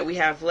that we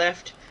have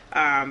left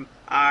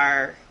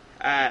are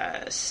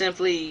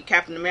simply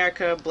Captain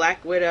America,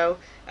 Black Widow,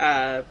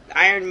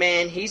 Iron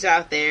Man. He's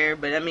out there,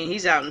 but I mean,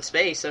 he's out in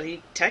space, so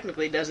he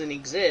technically doesn't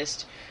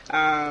exist,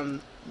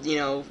 for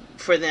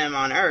them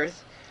on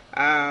Earth.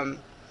 I'm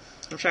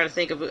trying to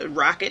think of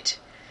Rocket.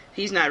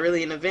 He's not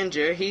really an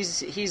Avenger.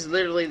 He's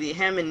literally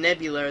him and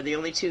Nebula are the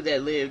only two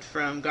that lived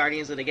from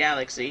Guardians of the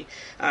Galaxy.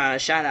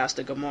 Shout outs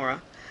to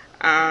Gamora.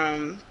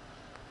 Trying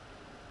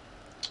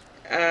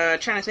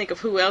to think of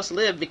who else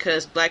lived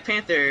because Black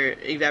Panther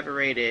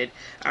evaporated.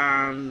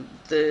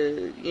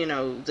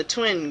 The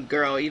twin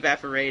girl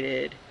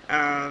evaporated.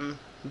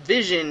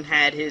 Vision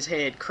had his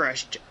head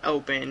crushed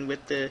open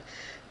with the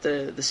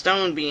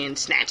stone being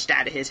snatched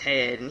out of his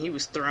head, and he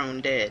was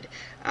thrown dead.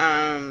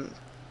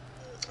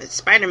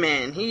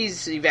 Spider-Man,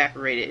 he's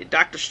evaporated.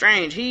 Doctor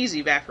Strange, he's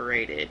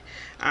evaporated.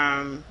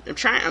 I'm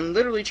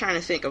literally trying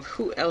to think of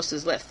who else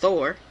is left.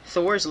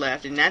 Thor's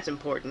left, and that's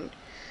important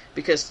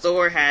because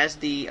Thor has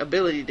the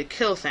ability to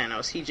kill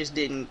Thanos. He just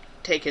didn't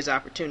take his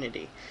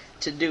opportunity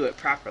to do it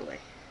properly.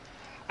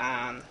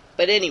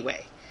 But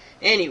anyway,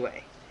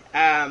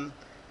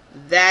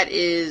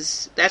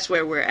 that's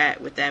where we're at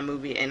with that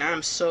movie, and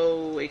I'm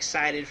so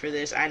excited for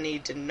this. I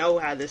need to know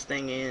how this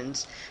thing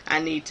ends. I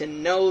need to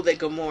know that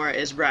Gamora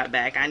is brought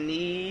back. I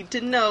need to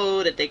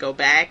know that they go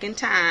back in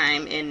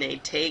time and they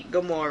take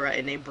Gamora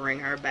and they bring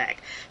her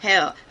back.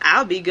 Hell,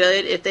 I'll be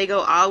good if they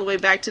go all the way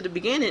back to the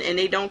beginning and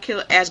they don't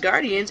kill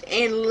Asgardians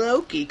and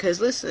Loki, because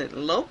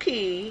listen,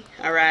 Loki,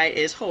 alright,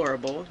 is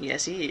horrible.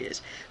 Yes, he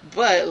is.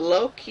 But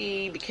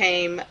Loki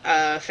became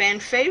a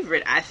fan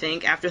favorite, I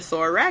think, after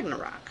Thor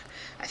Ragnarok.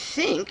 I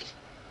think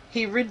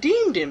he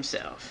redeemed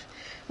himself,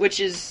 which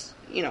is,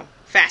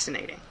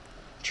 fascinating,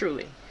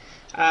 truly.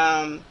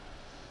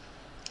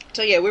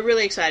 So yeah, we're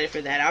really excited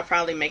for that. I'll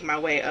probably make my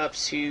way up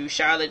to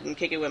Charlotte and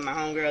kick it with my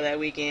homegirl that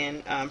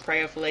weekend,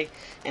 prayerfully,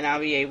 and I'll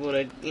be able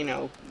to,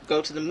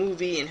 go to the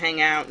movie and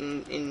hang out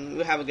and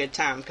we'll have a good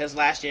time, because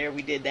last year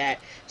we did that.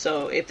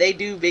 So if they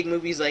do big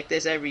movies like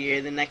this every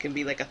year, then that can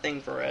be like a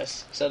thing for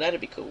us. So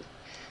that'd be cool.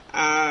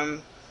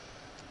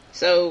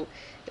 So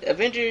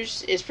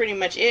Avengers is pretty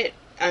much it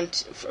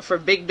for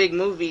big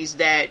movies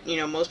that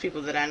most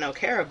people that I know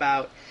care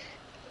about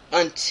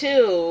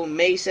until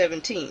May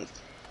 17th.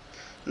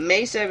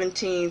 May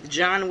 17th,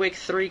 John Wick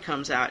 3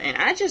 comes out, and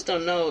I just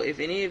don't know if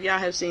any of y'all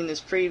have seen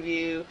this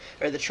preview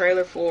or the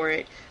trailer for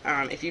it.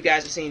 If you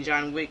guys have seen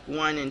John Wick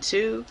 1 and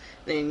 2,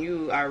 then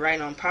you are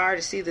right on par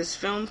to see this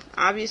film,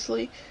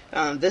 obviously.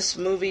 This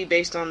movie,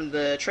 based on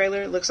the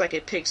trailer, looks like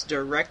it picks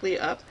directly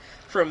up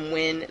from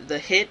when the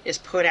hit is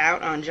put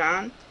out on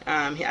John.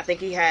 I think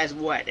he has,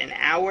 an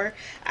hour?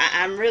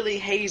 I'm really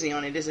hazy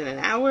on it. Is it an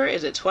hour?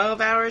 Is it 12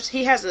 hours?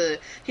 He has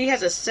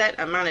a set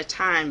amount of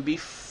time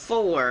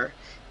before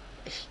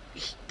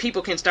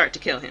people can start to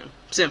kill him.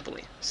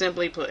 Simply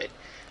put.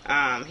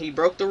 He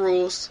broke the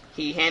rules.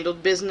 He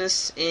handled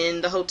business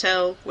in the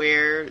hotel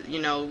where,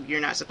 you're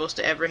not supposed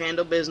to ever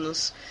handle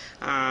business.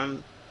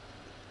 And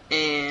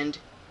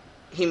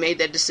he made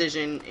that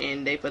decision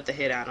and they put the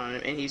hit out on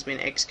him and he's been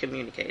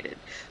excommunicated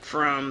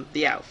from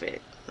the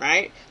outfit,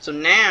 right? So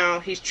now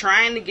he's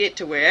trying to get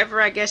to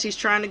wherever I guess he's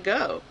trying to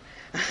go,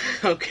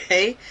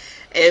 okay?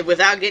 And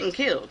without getting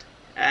killed.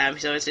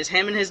 So it's just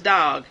him and his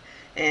dog.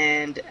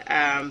 And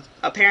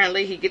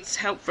apparently he gets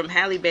help from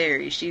Halle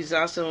Berry. She's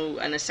also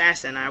an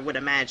assassin, I would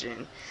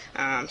imagine.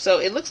 So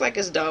it looks like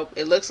it's dope.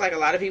 It looks like a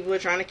lot of people are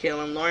trying to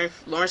kill him.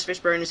 Lawrence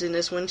Fishburne is in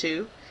this one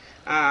too.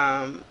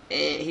 And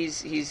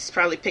he's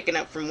probably picking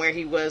up from where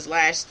he was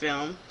last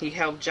film. He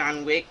helped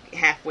John Wick,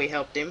 halfway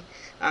helped him,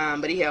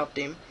 but he helped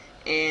him.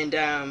 And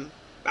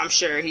I'm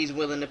sure he's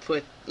willing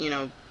to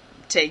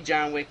take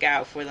John Wick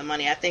out for the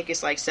money. I think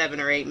it's like $7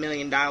 or $8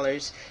 million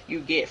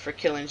you get for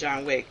killing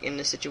John Wick in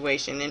this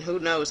situation, and who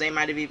knows, they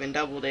might have even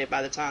doubled it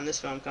by the time this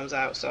film comes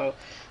out. So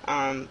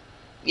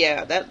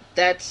yeah,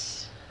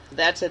 that's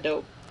a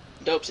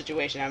dope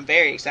situation. I'm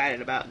very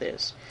excited about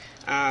this.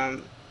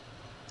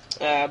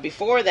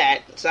 Before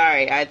that,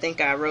 sorry, I think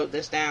I wrote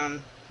this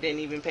down, didn't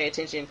even pay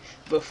attention.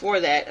 Before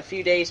that, a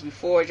few days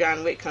before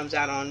John Wick comes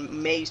out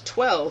on May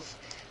 12th,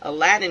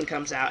 Aladdin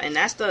comes out, and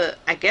that's the,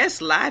 I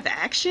guess, live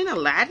action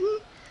Aladdin,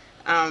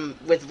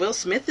 with Will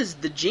Smith as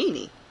the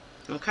genie.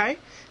 Okay?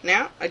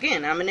 Now,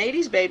 again, I'm an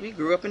 80s baby,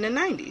 grew up in the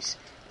 90s,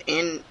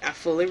 And I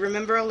fully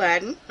remember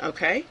Aladdin,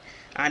 okay?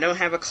 I don't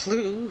have a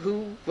clue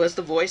who was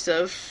the voice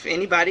of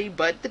anybody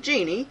but the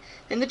genie,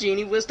 and the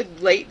genie was the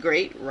late,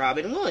 great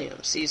Robin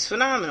Williams. He's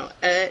phenomenal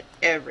at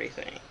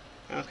everything,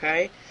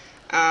 okay?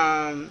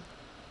 R.I.P.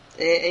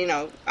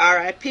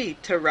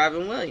 to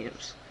Robin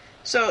Williams.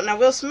 So, now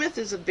Will Smith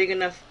is a big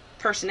enough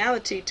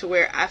personality to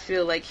where I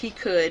feel like he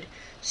could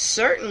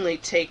certainly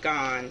take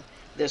on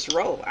this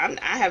role.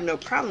 I have no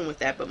problem with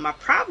that, but my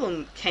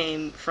problem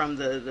came from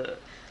the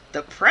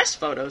press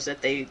photos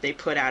that they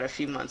put out a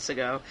few months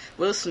ago.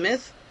 Will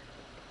Smith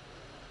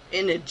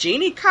in a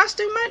genie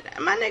costume,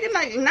 my nigga,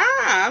 like, nah,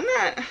 I'm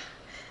not.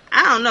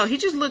 I don't know. He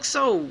just looks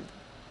so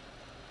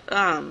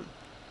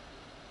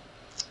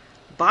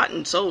bought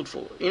and sold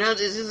for.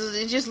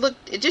 It just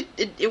looked.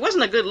 It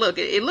wasn't a good look.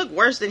 It looked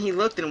worse than he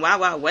looked in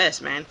Wild Wild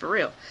West, man, for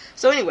real.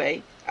 So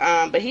anyway,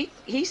 but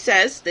he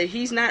says that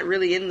he's not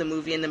really in the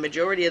movie, and the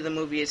majority of the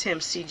movie is him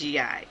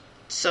CGI.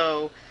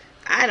 So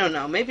I don't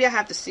know. Maybe I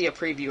have to see a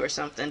preview or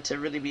something to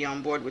really be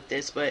on board with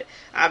this. But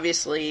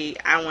obviously,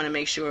 I want to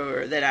make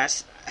sure that I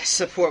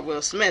support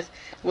Will Smith.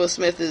 Will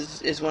Smith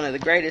is one of the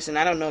greatest, and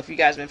I don't know if you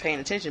guys have been paying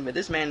attention, but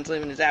this man is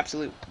living his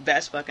absolute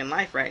best fucking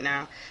life right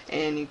now.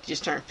 And he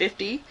just turned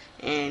 50,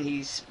 and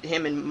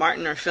him and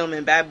Martin are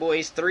filming Bad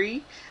Boys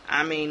 3.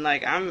 I mean,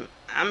 like, I'm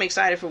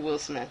excited for Will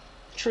Smith,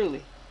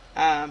 truly.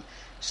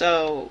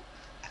 So,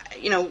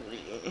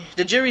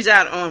 the jury's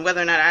out on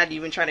whether or not I'd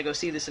even try to go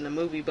see this in the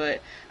movie, but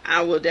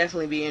I will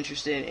definitely be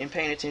interested in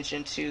paying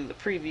attention to the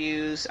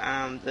previews,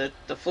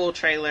 the full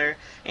trailer,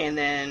 and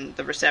then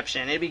the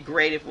reception. It'd be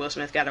great if Will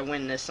Smith got a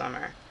win this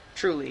summer,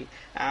 truly.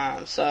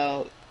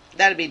 So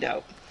that'd be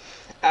dope.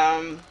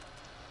 Now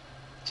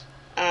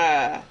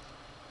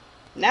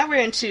we're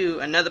into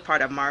another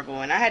part of Marvel,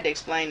 and I had to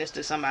explain this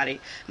to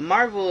somebody.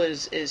 Marvel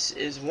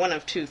is one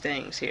of two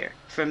things here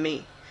for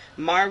me.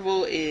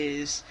 Marvel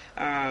is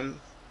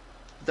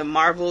the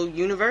Marvel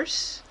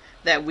universe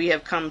that we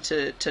have come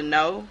to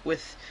know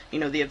with,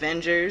 the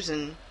Avengers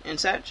and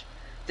such.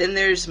 Then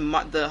there's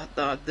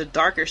the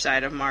darker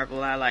side of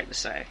Marvel, I like to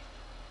say.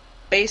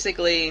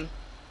 Basically,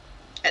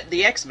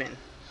 the X-Men.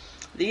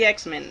 The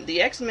X-Men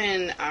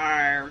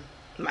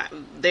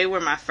they were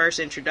my first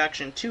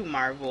introduction to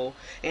Marvel,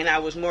 and I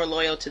was more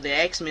loyal to the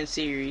X-Men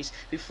series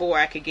before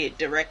I could get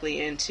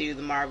directly into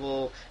the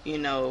Marvel,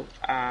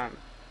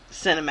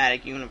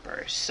 cinematic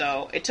universe.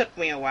 So it took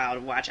me a while to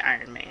watch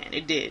Iron Man.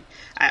 It did.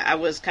 I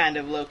was kind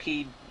of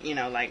low-key,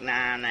 like, nah,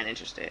 I'm not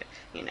interested.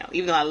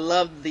 Even though I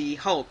loved the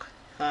Hulk.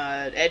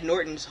 Ed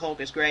Norton's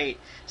Hulk is great.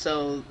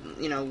 So,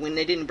 when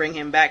they didn't bring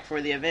him back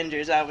for the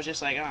Avengers, I was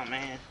just like, oh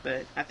man.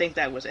 But I think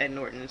that was Ed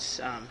Norton's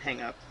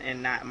hang-up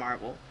and not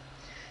Marvel.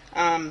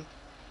 But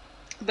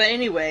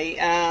anyway,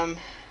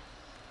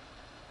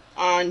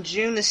 on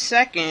June the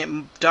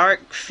 2nd,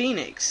 Dark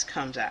Phoenix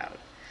comes out.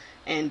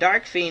 And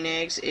Dark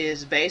Phoenix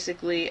is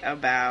basically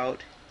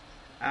about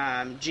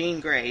Jean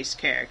Grey's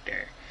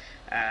character,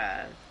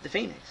 the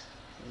Phoenix.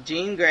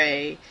 Jean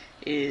Grey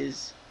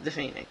is the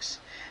Phoenix.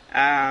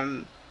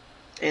 And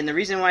the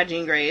reason why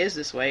Jean Grey is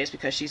this way is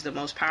because she's the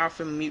most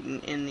powerful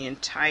mutant in the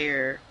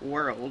entire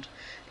world.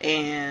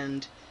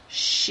 And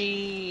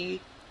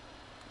she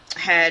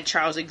had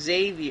Charles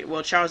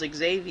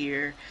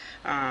Xavier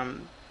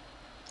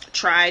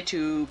try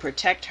to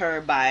protect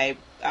her by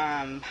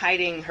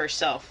hiding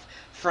herself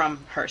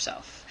from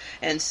herself.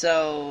 And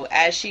so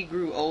as she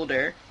grew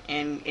older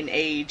and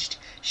aged,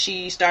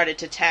 she started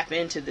to tap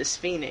into this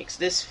Phoenix.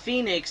 This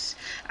Phoenix,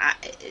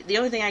 the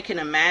only thing I can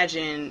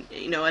imagine,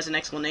 as an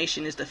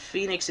explanation, is the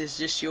Phoenix is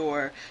just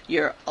your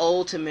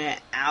ultimate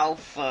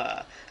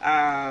alpha.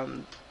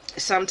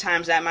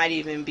 Sometimes that might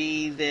even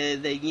be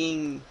the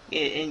yin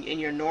in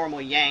your normal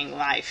yang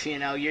life.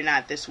 You're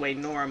not this way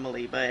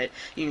normally, but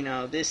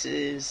this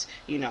is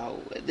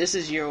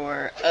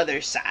your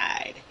other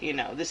side.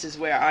 This is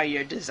where all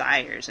your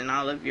desires and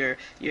all of your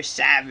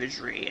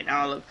savagery and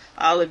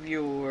all of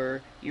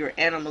your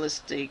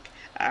animalistic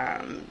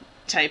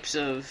types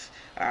of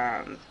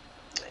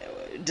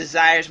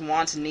desires,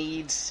 wants,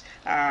 needs,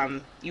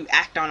 you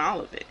act on all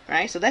of it,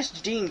 right? So that's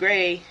Jean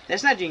Grey.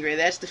 That's not Jean Grey,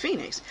 that's the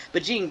Phoenix.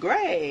 But Jean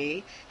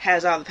Grey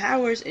has all the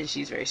powers, and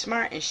she's very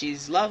smart, and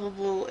she's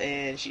lovable,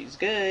 and she's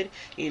good,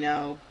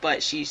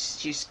 but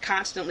she's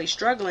constantly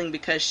struggling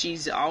because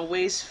she's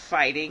always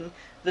fighting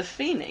the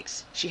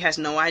Phoenix. She has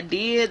no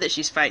idea that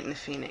she's fighting the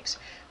Phoenix,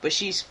 but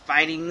she's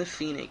fighting the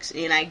Phoenix.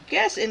 And I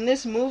guess in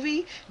this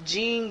movie,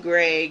 Jean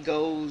Grey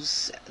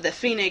the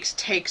Phoenix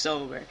takes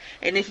over.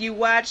 And if you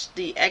watch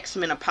the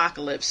X-Men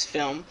Apocalypse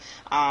film,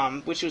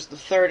 which was the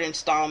third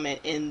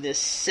installment in this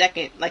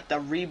second, like the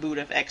reboot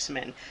of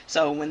X-Men,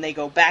 so when they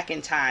go back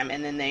in time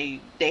and then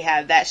they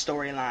have that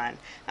storyline,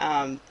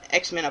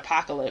 X-Men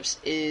Apocalypse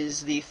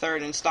is the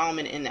third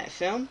installment in that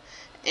film.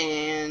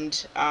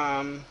 And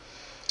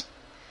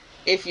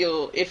if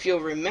you'll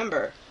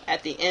remember,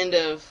 at the end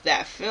of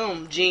that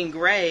film, Jean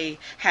Grey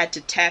had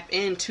to tap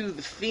into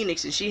the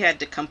Phoenix, and she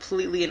had to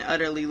completely and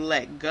utterly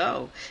let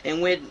go.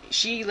 And when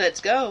she lets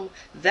go,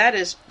 that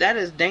is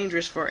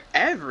dangerous for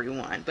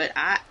everyone. But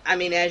I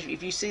mean,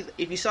 if you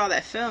saw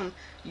that film,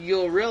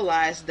 you'll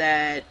realize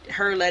that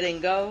her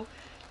letting go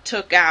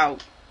took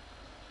out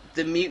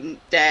the mutant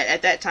that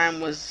at that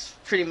time was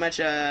pretty much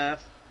a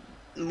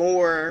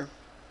more...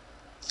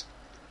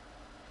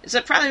 It's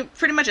probably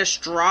pretty much a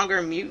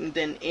stronger mutant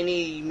than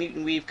any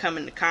mutant we've come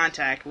into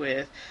contact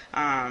with,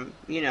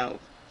 you know,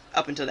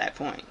 up until that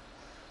point.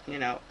 You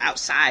know,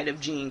 outside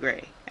of Jean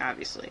Grey,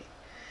 obviously.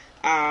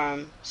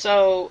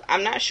 So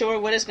I'm not sure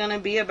what it's going to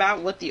be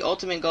about, what the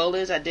ultimate goal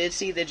is. I did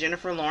see that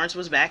Jennifer Lawrence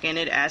was back in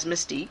it as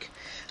Mystique.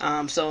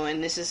 And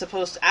this is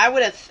supposed to, I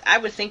would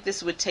think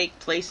this would take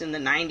place in the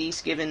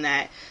 90s, given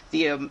that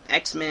the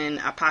X-Men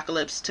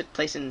Apocalypse took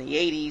place in the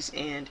 80s,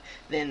 and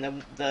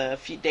then the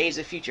Days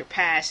of Future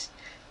Past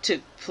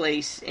took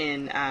place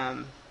in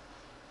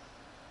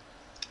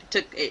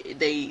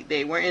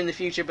they were in the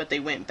future, but they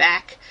went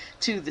back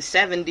to the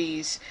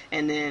 70s,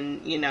 and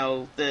then, you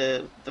know,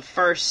 the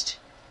first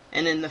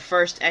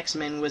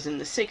X-Men was in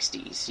the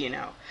 60s, you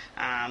know,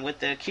 with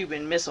the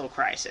Cuban Missile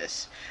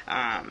Crisis.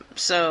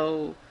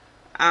 So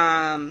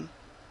yeah,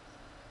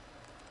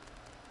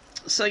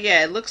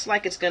 it looks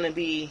like it's gonna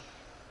be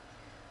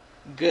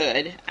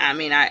good. I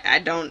mean, I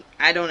don't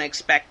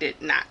expect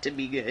it not to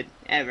be good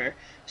ever.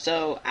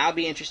 So I'll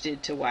be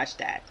interested to watch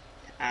that.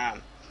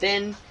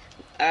 Then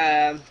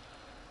June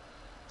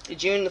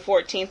the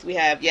 14th, we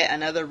have yet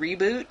another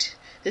reboot.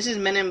 This is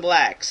Men in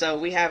Black. So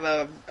we have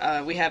a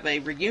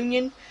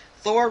reunion,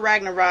 Thor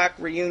Ragnarok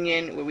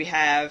reunion, where we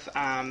have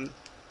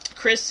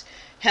Chris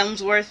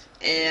Hemsworth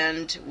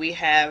and we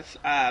have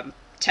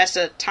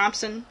Tessa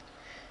Thompson.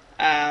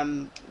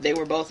 They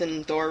were both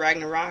in Thor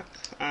Ragnarok,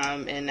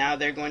 and now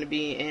they're going to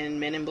be in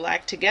Men in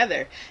Black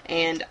together.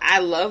 And I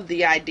love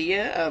the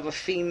idea of a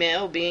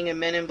female being a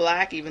Men in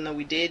Black, even though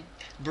we did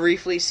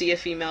briefly see a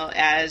female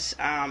as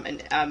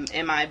an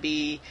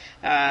MIB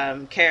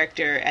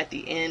character at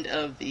the end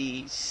of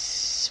the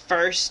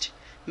first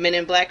Men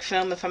in Black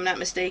film, if I'm not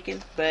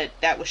mistaken. But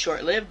that was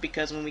short-lived,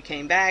 because when we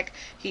came back,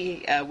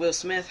 Will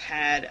Smith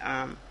had,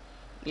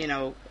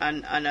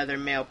 another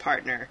male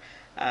partner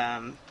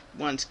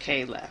once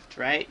Kay left,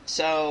 right?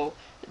 So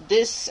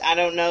this, I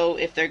don't know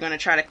if they're going to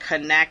try to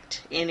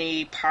connect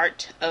any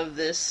part of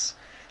this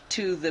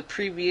to the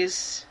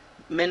previous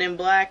Men in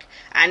Black.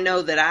 I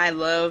know that I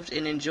loved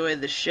and enjoyed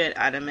the shit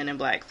out of Men in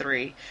Black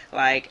 3.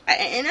 Like,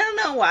 and I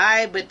don't know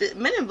why, but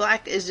Men in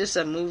Black is just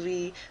a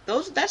movie.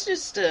 That's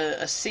just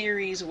a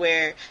series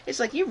where it's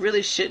like you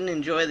really shouldn't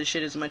enjoy the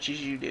shit as much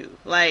as you do.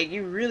 Like,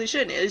 you really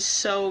shouldn't. It's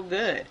so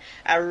good.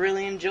 I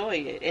really enjoy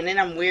it. And then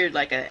I'm weird,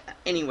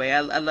 anyway,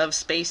 I love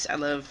space. I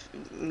love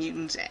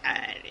mutants,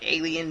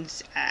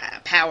 aliens,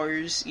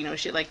 powers,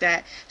 shit like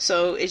that.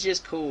 So it's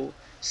just cool.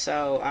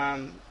 So,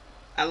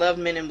 I love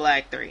Men in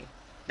Black 3.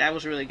 That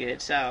was really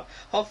good. So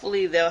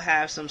hopefully they'll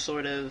have some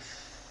sort of,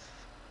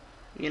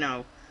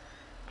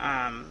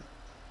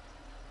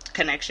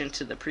 connection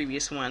to the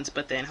previous ones,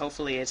 but then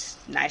hopefully it's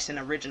nice and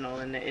original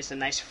and it's a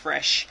nice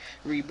fresh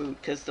reboot,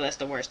 because that's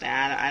the worst thing.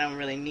 I don't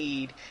really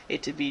need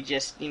it to be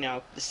just,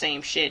 the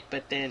same shit,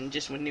 but then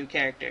just with new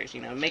characters,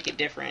 make it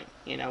different.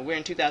 We're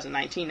in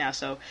 2019 now,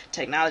 so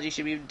technology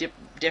should be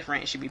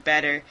different. It should be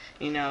better.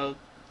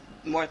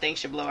 More things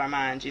should blow our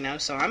minds,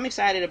 so I'm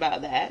excited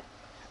about that.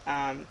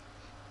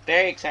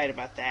 Very excited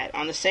about that.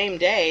 On the same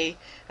day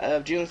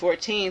of June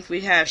 14th, we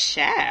have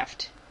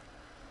Shaft.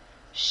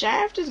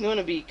 Shaft is going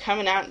to be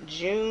coming out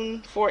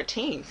June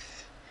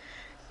 14th.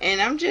 And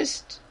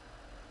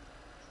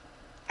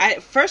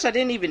at first I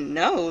didn't even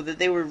know that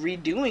they were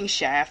redoing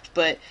Shaft,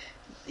 but,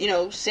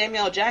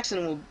 Samuel L.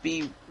 Jackson will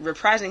be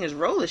reprising his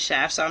role as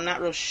Shaft, so I'm not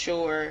real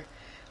sure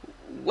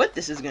what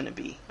this is going to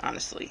be,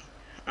 honestly.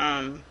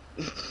 I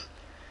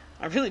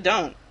really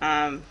don't.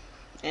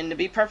 And to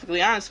be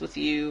perfectly honest with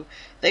you,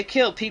 they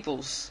killed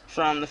Peoples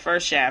from the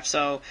first Shaft.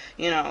 So,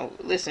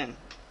 listen,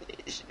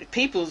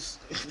 Peoples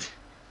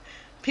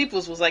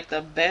was like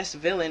the best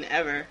villain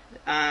ever.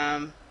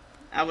 I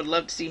would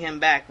love to see him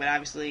back, but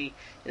obviously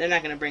they're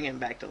not going to bring him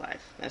back to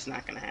life. That's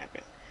not going to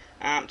happen.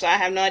 So I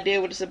have no idea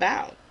what it's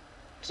about.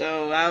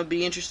 So I'll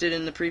be interested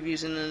in the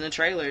previews and in the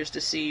trailers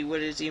to see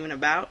what it's even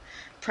about.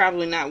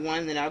 Probably not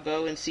one that I'll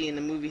go and see in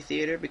the movie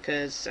theater,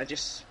 because I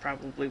just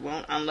probably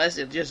won't, unless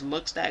it just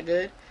looks that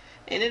good.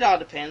 And it all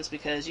depends,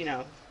 because,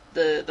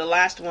 the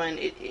last one,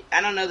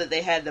 I don't know that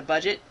they had the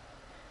budget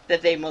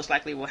that they most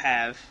likely will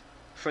have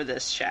for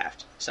this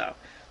Shaft. So,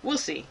 we'll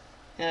see.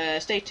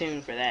 Stay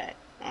tuned for that.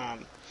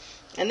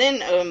 And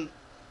then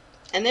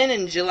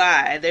in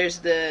July, there's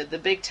the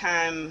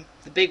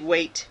big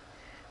wait.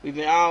 We've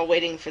been all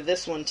waiting for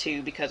this one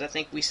too, because I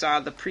think we saw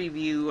the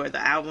preview or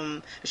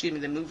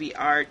the movie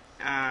art.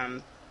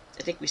 I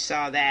think we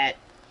saw that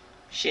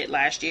shit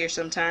last year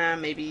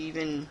sometime, maybe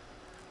even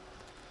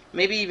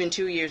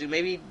 2 years,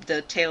 maybe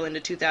the tail end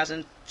of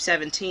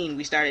 2017,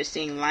 we started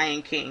seeing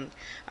Lion King.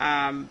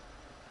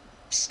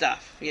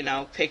 stuff,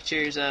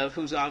 pictures of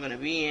who's all going to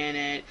be in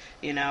it,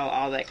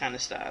 all that kind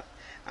of stuff.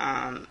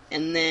 And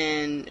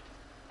then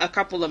a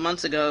couple of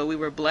months ago, we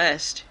were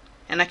blessed,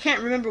 and I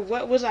can't remember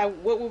what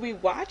were we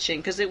watching,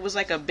 because it was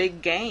like a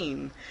big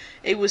game.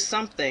 It was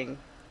something,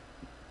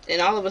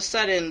 and all of a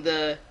sudden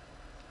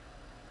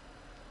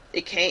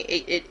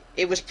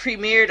it was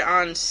premiered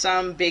on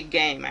some big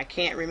game. I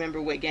can't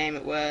remember what game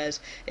it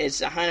was.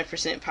 It's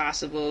 100%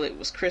 possible it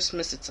was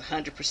Christmas. It's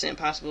 100%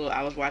 possible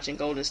I was watching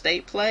Golden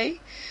State play.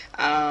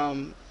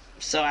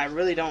 So I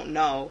really don't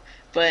know.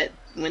 But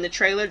when the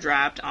trailer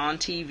dropped on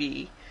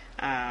TV,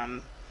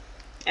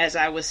 as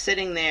I was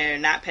sitting there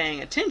not paying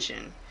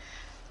attention,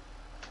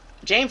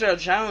 James Earl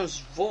Jones'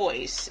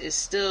 voice is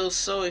still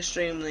so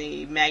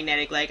extremely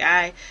magnetic. Like,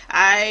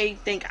 I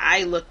think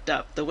I looked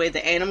up the way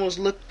the animals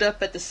looked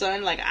up at the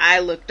sun. Like, I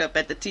looked up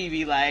at the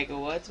TV like,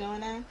 what's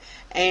going on?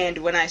 And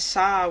when I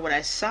saw what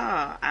I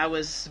saw, I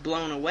was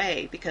blown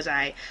away, because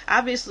I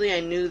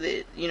knew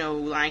that,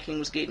 Lion King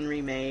was getting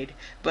remade,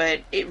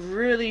 but it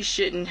really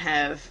shouldn't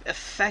have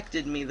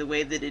affected me the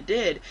way that it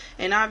did.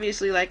 And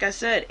obviously, like I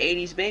said,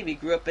 80s baby,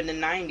 grew up in the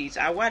 90s.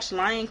 I watched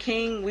Lion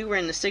King, we were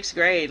in the 6th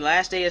grade,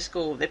 last day of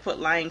school, they put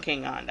Lion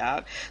King on,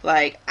 dog.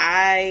 Like,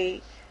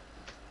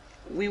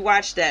 we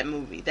watched that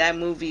movie. That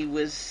movie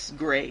was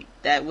great.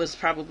 That was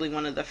probably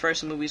one of the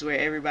first movies where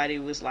everybody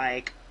was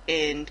like,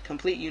 in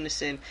complete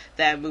unison,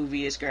 that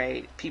movie is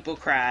great. People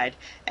cried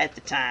at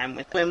the time.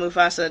 When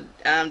Mufasa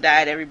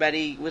died,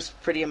 everybody was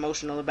pretty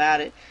emotional about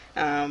it.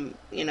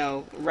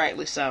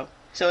 Rightly so.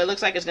 So it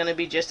looks like it's going to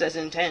be just as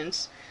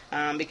intense,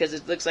 because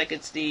it looks like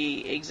it's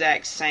the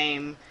exact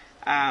same,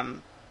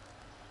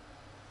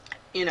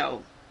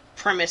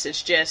 premise.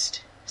 It's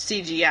just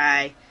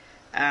CGI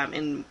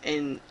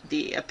in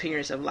the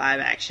appearance of live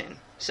action.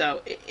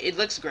 So it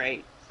looks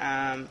great.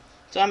 So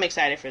I'm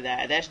excited for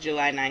that. That's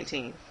July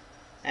 19th.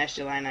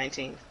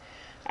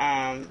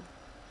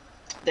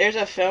 There's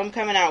a film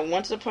coming out,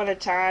 Once Upon a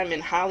Time in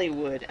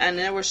Hollywood, and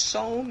there were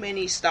so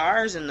many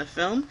stars in the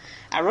film.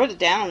 I wrote it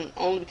down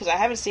only because I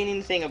haven't seen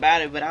anything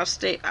about it, but I'll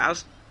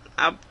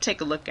take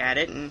a look at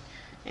it and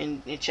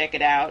check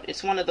it out.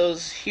 It's one of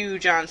those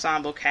huge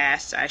ensemble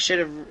casts. I should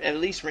have at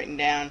least written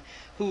down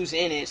who's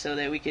in it so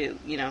that we could,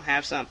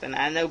 have something.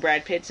 I know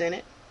Brad Pitt's in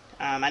it.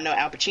 I know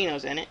Al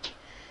Pacino's in it.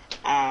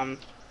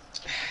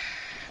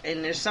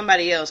 And there's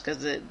somebody else, because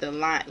the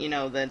line,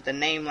 the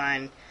name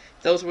line,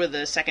 those were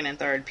the second and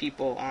third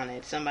people on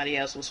it. Somebody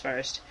else was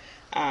first.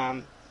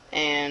 And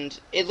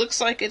it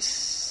looks like it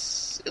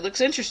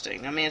looks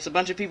interesting. I mean, it's a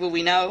bunch of people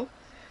we know,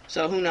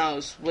 so who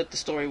knows what the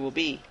story will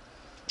be.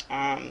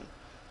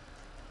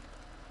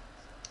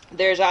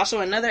 There's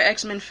also another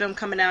X-Men film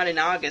coming out in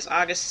August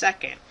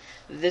 2nd.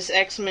 This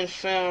X-Men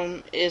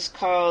film is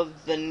called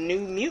The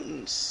New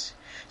Mutants.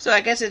 So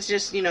I guess it's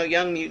just,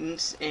 young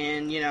mutants,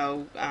 and,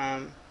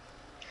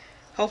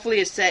 hopefully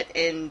it's set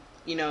in,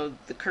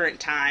 the current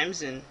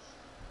times, and,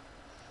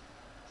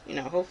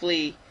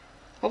 hopefully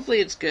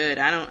it's good.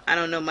 I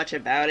don't know much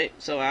about it,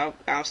 so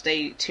I'll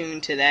stay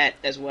tuned to that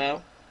as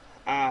well.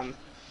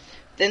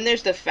 Then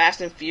there's the Fast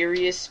and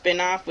Furious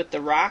spinoff with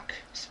The Rock,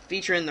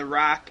 featuring The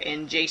Rock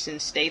and Jason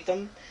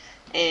Statham,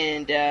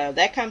 and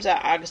that comes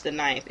out August the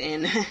 9th.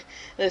 And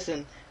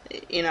listen,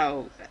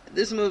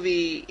 this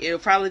movie, it'll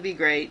probably be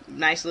great.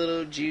 Nice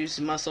little juice,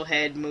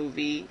 musclehead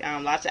movie.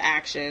 Lots of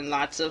action,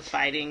 lots of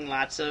fighting,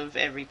 lots of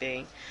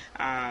everything.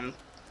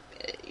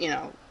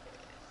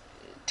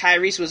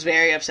 Tyrese was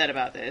very upset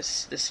about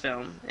this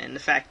film, and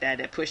the fact that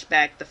it pushed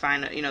back the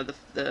final,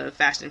 the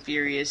Fast and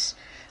Furious,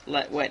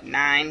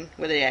 9?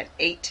 Were they at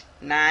 8,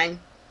 9?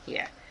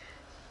 Yeah,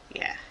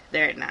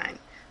 they're at 9.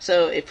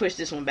 So it pushed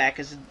this one back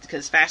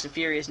because Fast and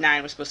Furious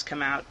 9 was supposed to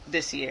come out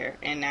this year,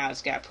 and now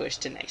it's got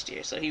pushed to next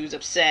year. So he was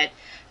upset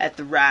at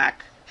The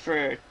Rock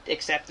for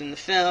accepting the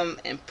film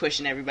and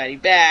pushing everybody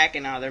back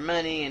and all their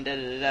money and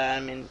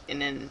da-da-da-da.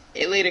 And then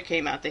it later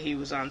came out that he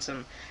was on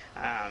some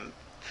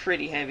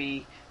pretty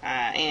heavy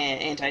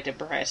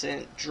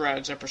antidepressant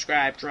drugs or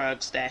prescribed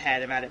drugs that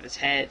had him out of his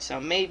head. So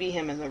maybe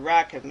him and The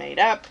Rock have made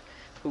up.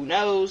 Who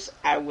knows?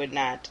 I would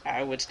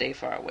stay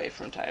far away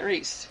from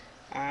Tyrese.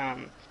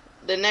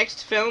 The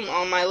next film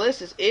on my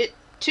list is It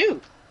 2.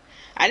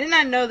 I did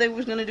not know they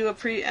was going to do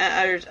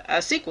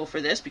a sequel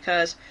for this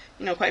because,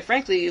 quite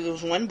frankly, it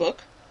was one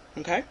book,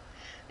 okay?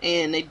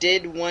 And they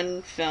did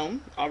one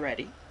film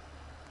already.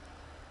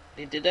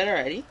 They did that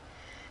already.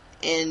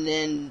 And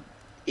then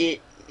It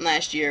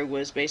last year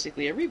was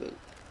basically a reboot.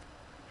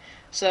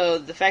 So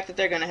the fact that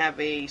they're going to have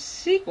a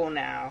sequel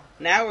now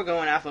we're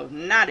going off of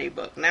not a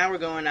book. Now we're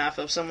going off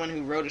of someone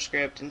who wrote a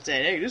script and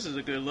said, hey, this is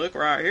a good look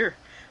right here.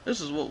 This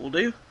is what we'll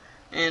do.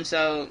 And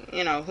so,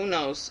 who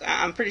knows?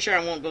 I'm pretty sure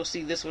I won't go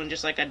see this one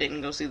just like I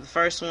didn't go see the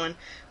first one.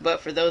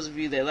 But for those of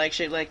you that like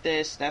shit like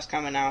this, that's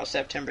coming out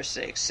September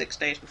 6th, 6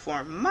 days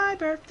before my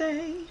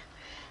birthday.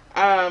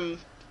 Alright,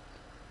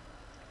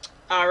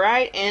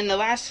 and the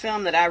last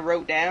film that I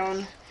wrote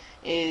down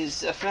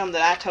is a film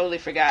that I totally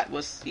forgot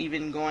was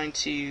even going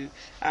to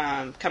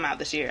come out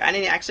this year. I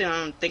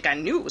don't think I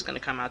knew it was going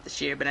to come out this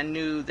year, but I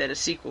knew that a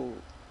sequel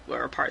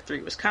or part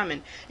 3 was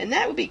coming, and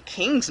that would be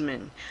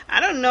Kingsman. I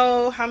don't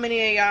know how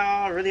many of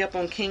y'all are really up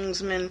on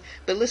Kingsman,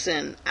 but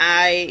listen,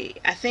 I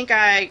think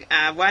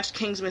I watched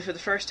Kingsman for the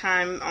first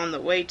time on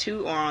the way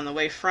to or on the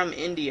way from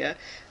India,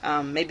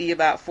 maybe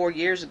about 4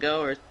 years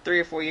ago, or 3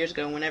 or 4 years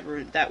ago,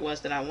 whenever that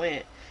was that I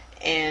went,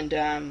 and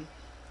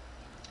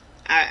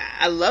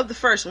I love the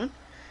first one.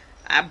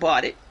 I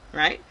bought it,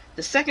 right?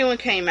 The second one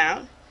came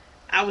out.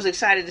 I was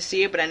excited to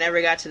see it, but I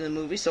never got to the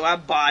movie, so I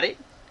bought it.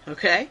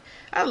 Okay?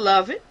 I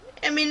love it.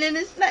 I mean, and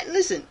it's not,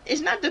 listen,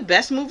 it's not the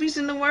best movies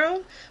in the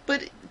world,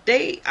 but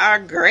they are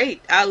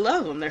great. I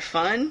love them. They're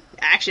fun,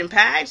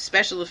 action-packed,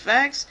 special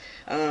effects,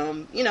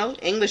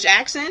 English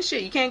accent,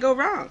 shit, you can't go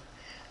wrong.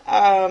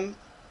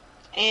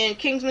 And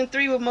Kingsman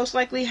 3 will most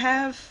likely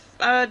have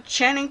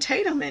Channing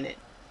Tatum in it.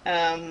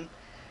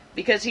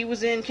 Because he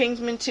was in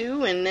Kingsman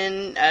 2, and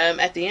then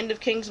at the end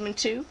of Kingsman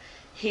 2,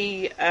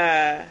 he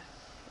had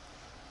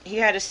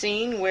a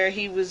scene where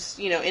he was,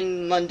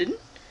 in London,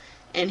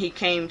 and he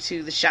came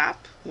to the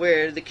shop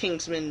where the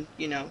Kingsmen,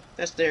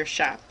 that's their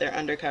shop, their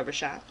undercover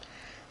shop.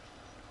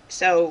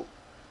 So,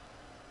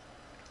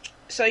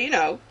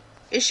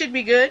 it should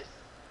be good.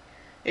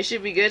 It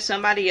should be good.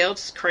 Somebody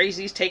else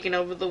crazy's taking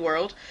over the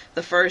world.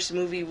 The first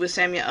movie was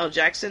Samuel L.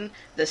 Jackson.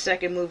 The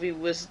second movie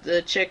was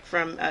the chick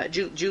from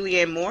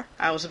Julianne Moore.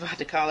 I was about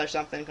to call her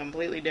something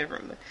completely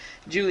different, but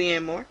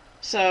Julianne Moore.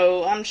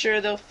 So I'm sure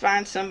they'll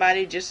find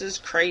somebody just as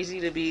crazy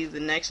to be the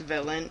next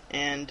villain,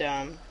 and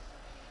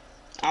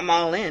I'm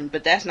all in.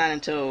 But that's not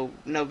until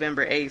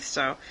November 8th,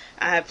 so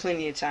I have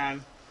plenty of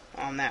time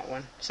on that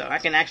one. So I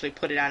can actually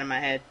put it out of my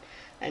head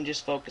and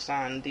just focus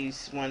on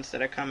these ones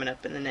that are coming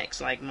up in the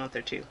next month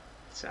or two.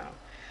 So,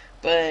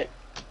 but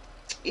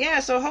yeah,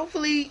 so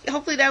hopefully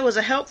that was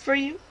a help for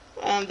you.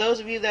 Those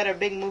of you that are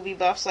big movie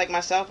buffs like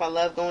myself, I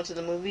love going to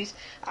the movies.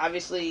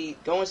 Obviously,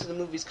 going to the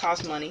movies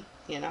costs money,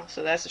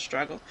 so that's a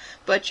struggle.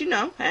 But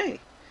hey,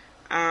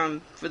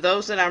 for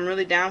those that I'm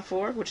really down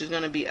for, which is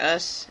going to be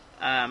us,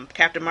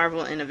 Captain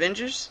Marvel and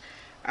Avengers,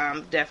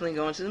 I'm definitely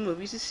going to the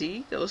movies to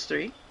see those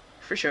 3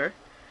 for sure.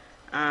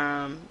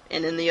 And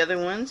then the other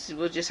ones,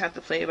 we'll just have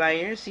to play it by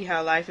ear, see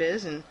how life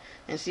is, and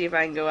see if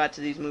I can go out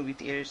to these movie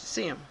theaters to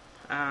see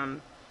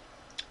them.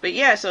 But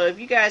yeah, so if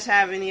you guys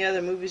have any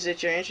other movies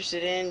that you're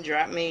interested in,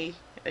 drop me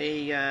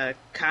a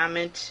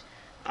comment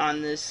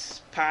on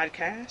this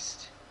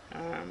podcast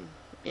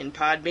in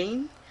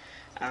Podbean.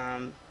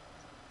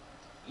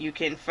 You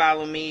can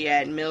follow me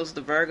at Mills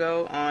the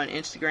Virgo on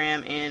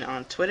Instagram and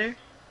on Twitter.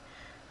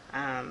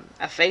 A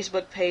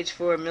Facebook page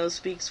for Mills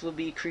Speaks will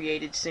be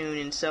created soon,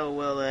 and so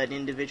will an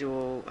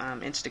individual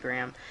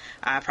Instagram.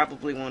 I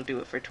probably won't do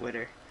it for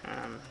Twitter,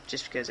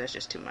 just because that's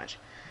just too much.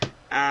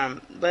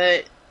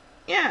 But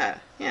yeah.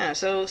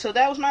 So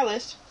that was my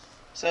list.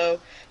 So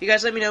you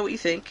guys let me know what you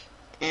think,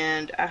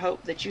 and I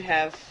hope that you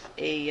have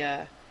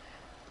a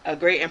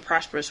great and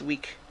prosperous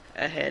week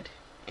ahead.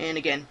 And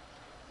again,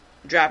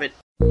 drop it.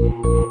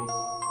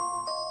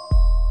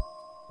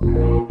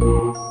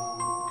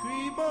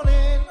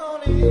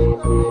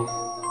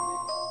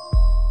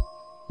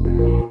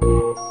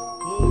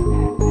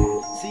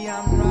 See,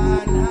 I'm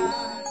riding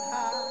high.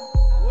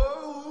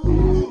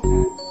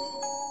 Whoa.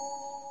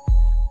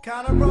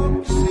 Kinda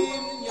broke the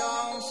ceiling,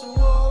 y'all. So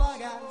all I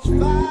got is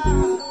fire.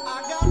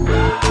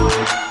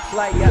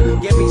 Player,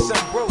 give me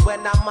some brew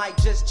and I might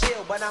just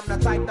chill, but I'm the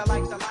type that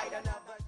likes to light another.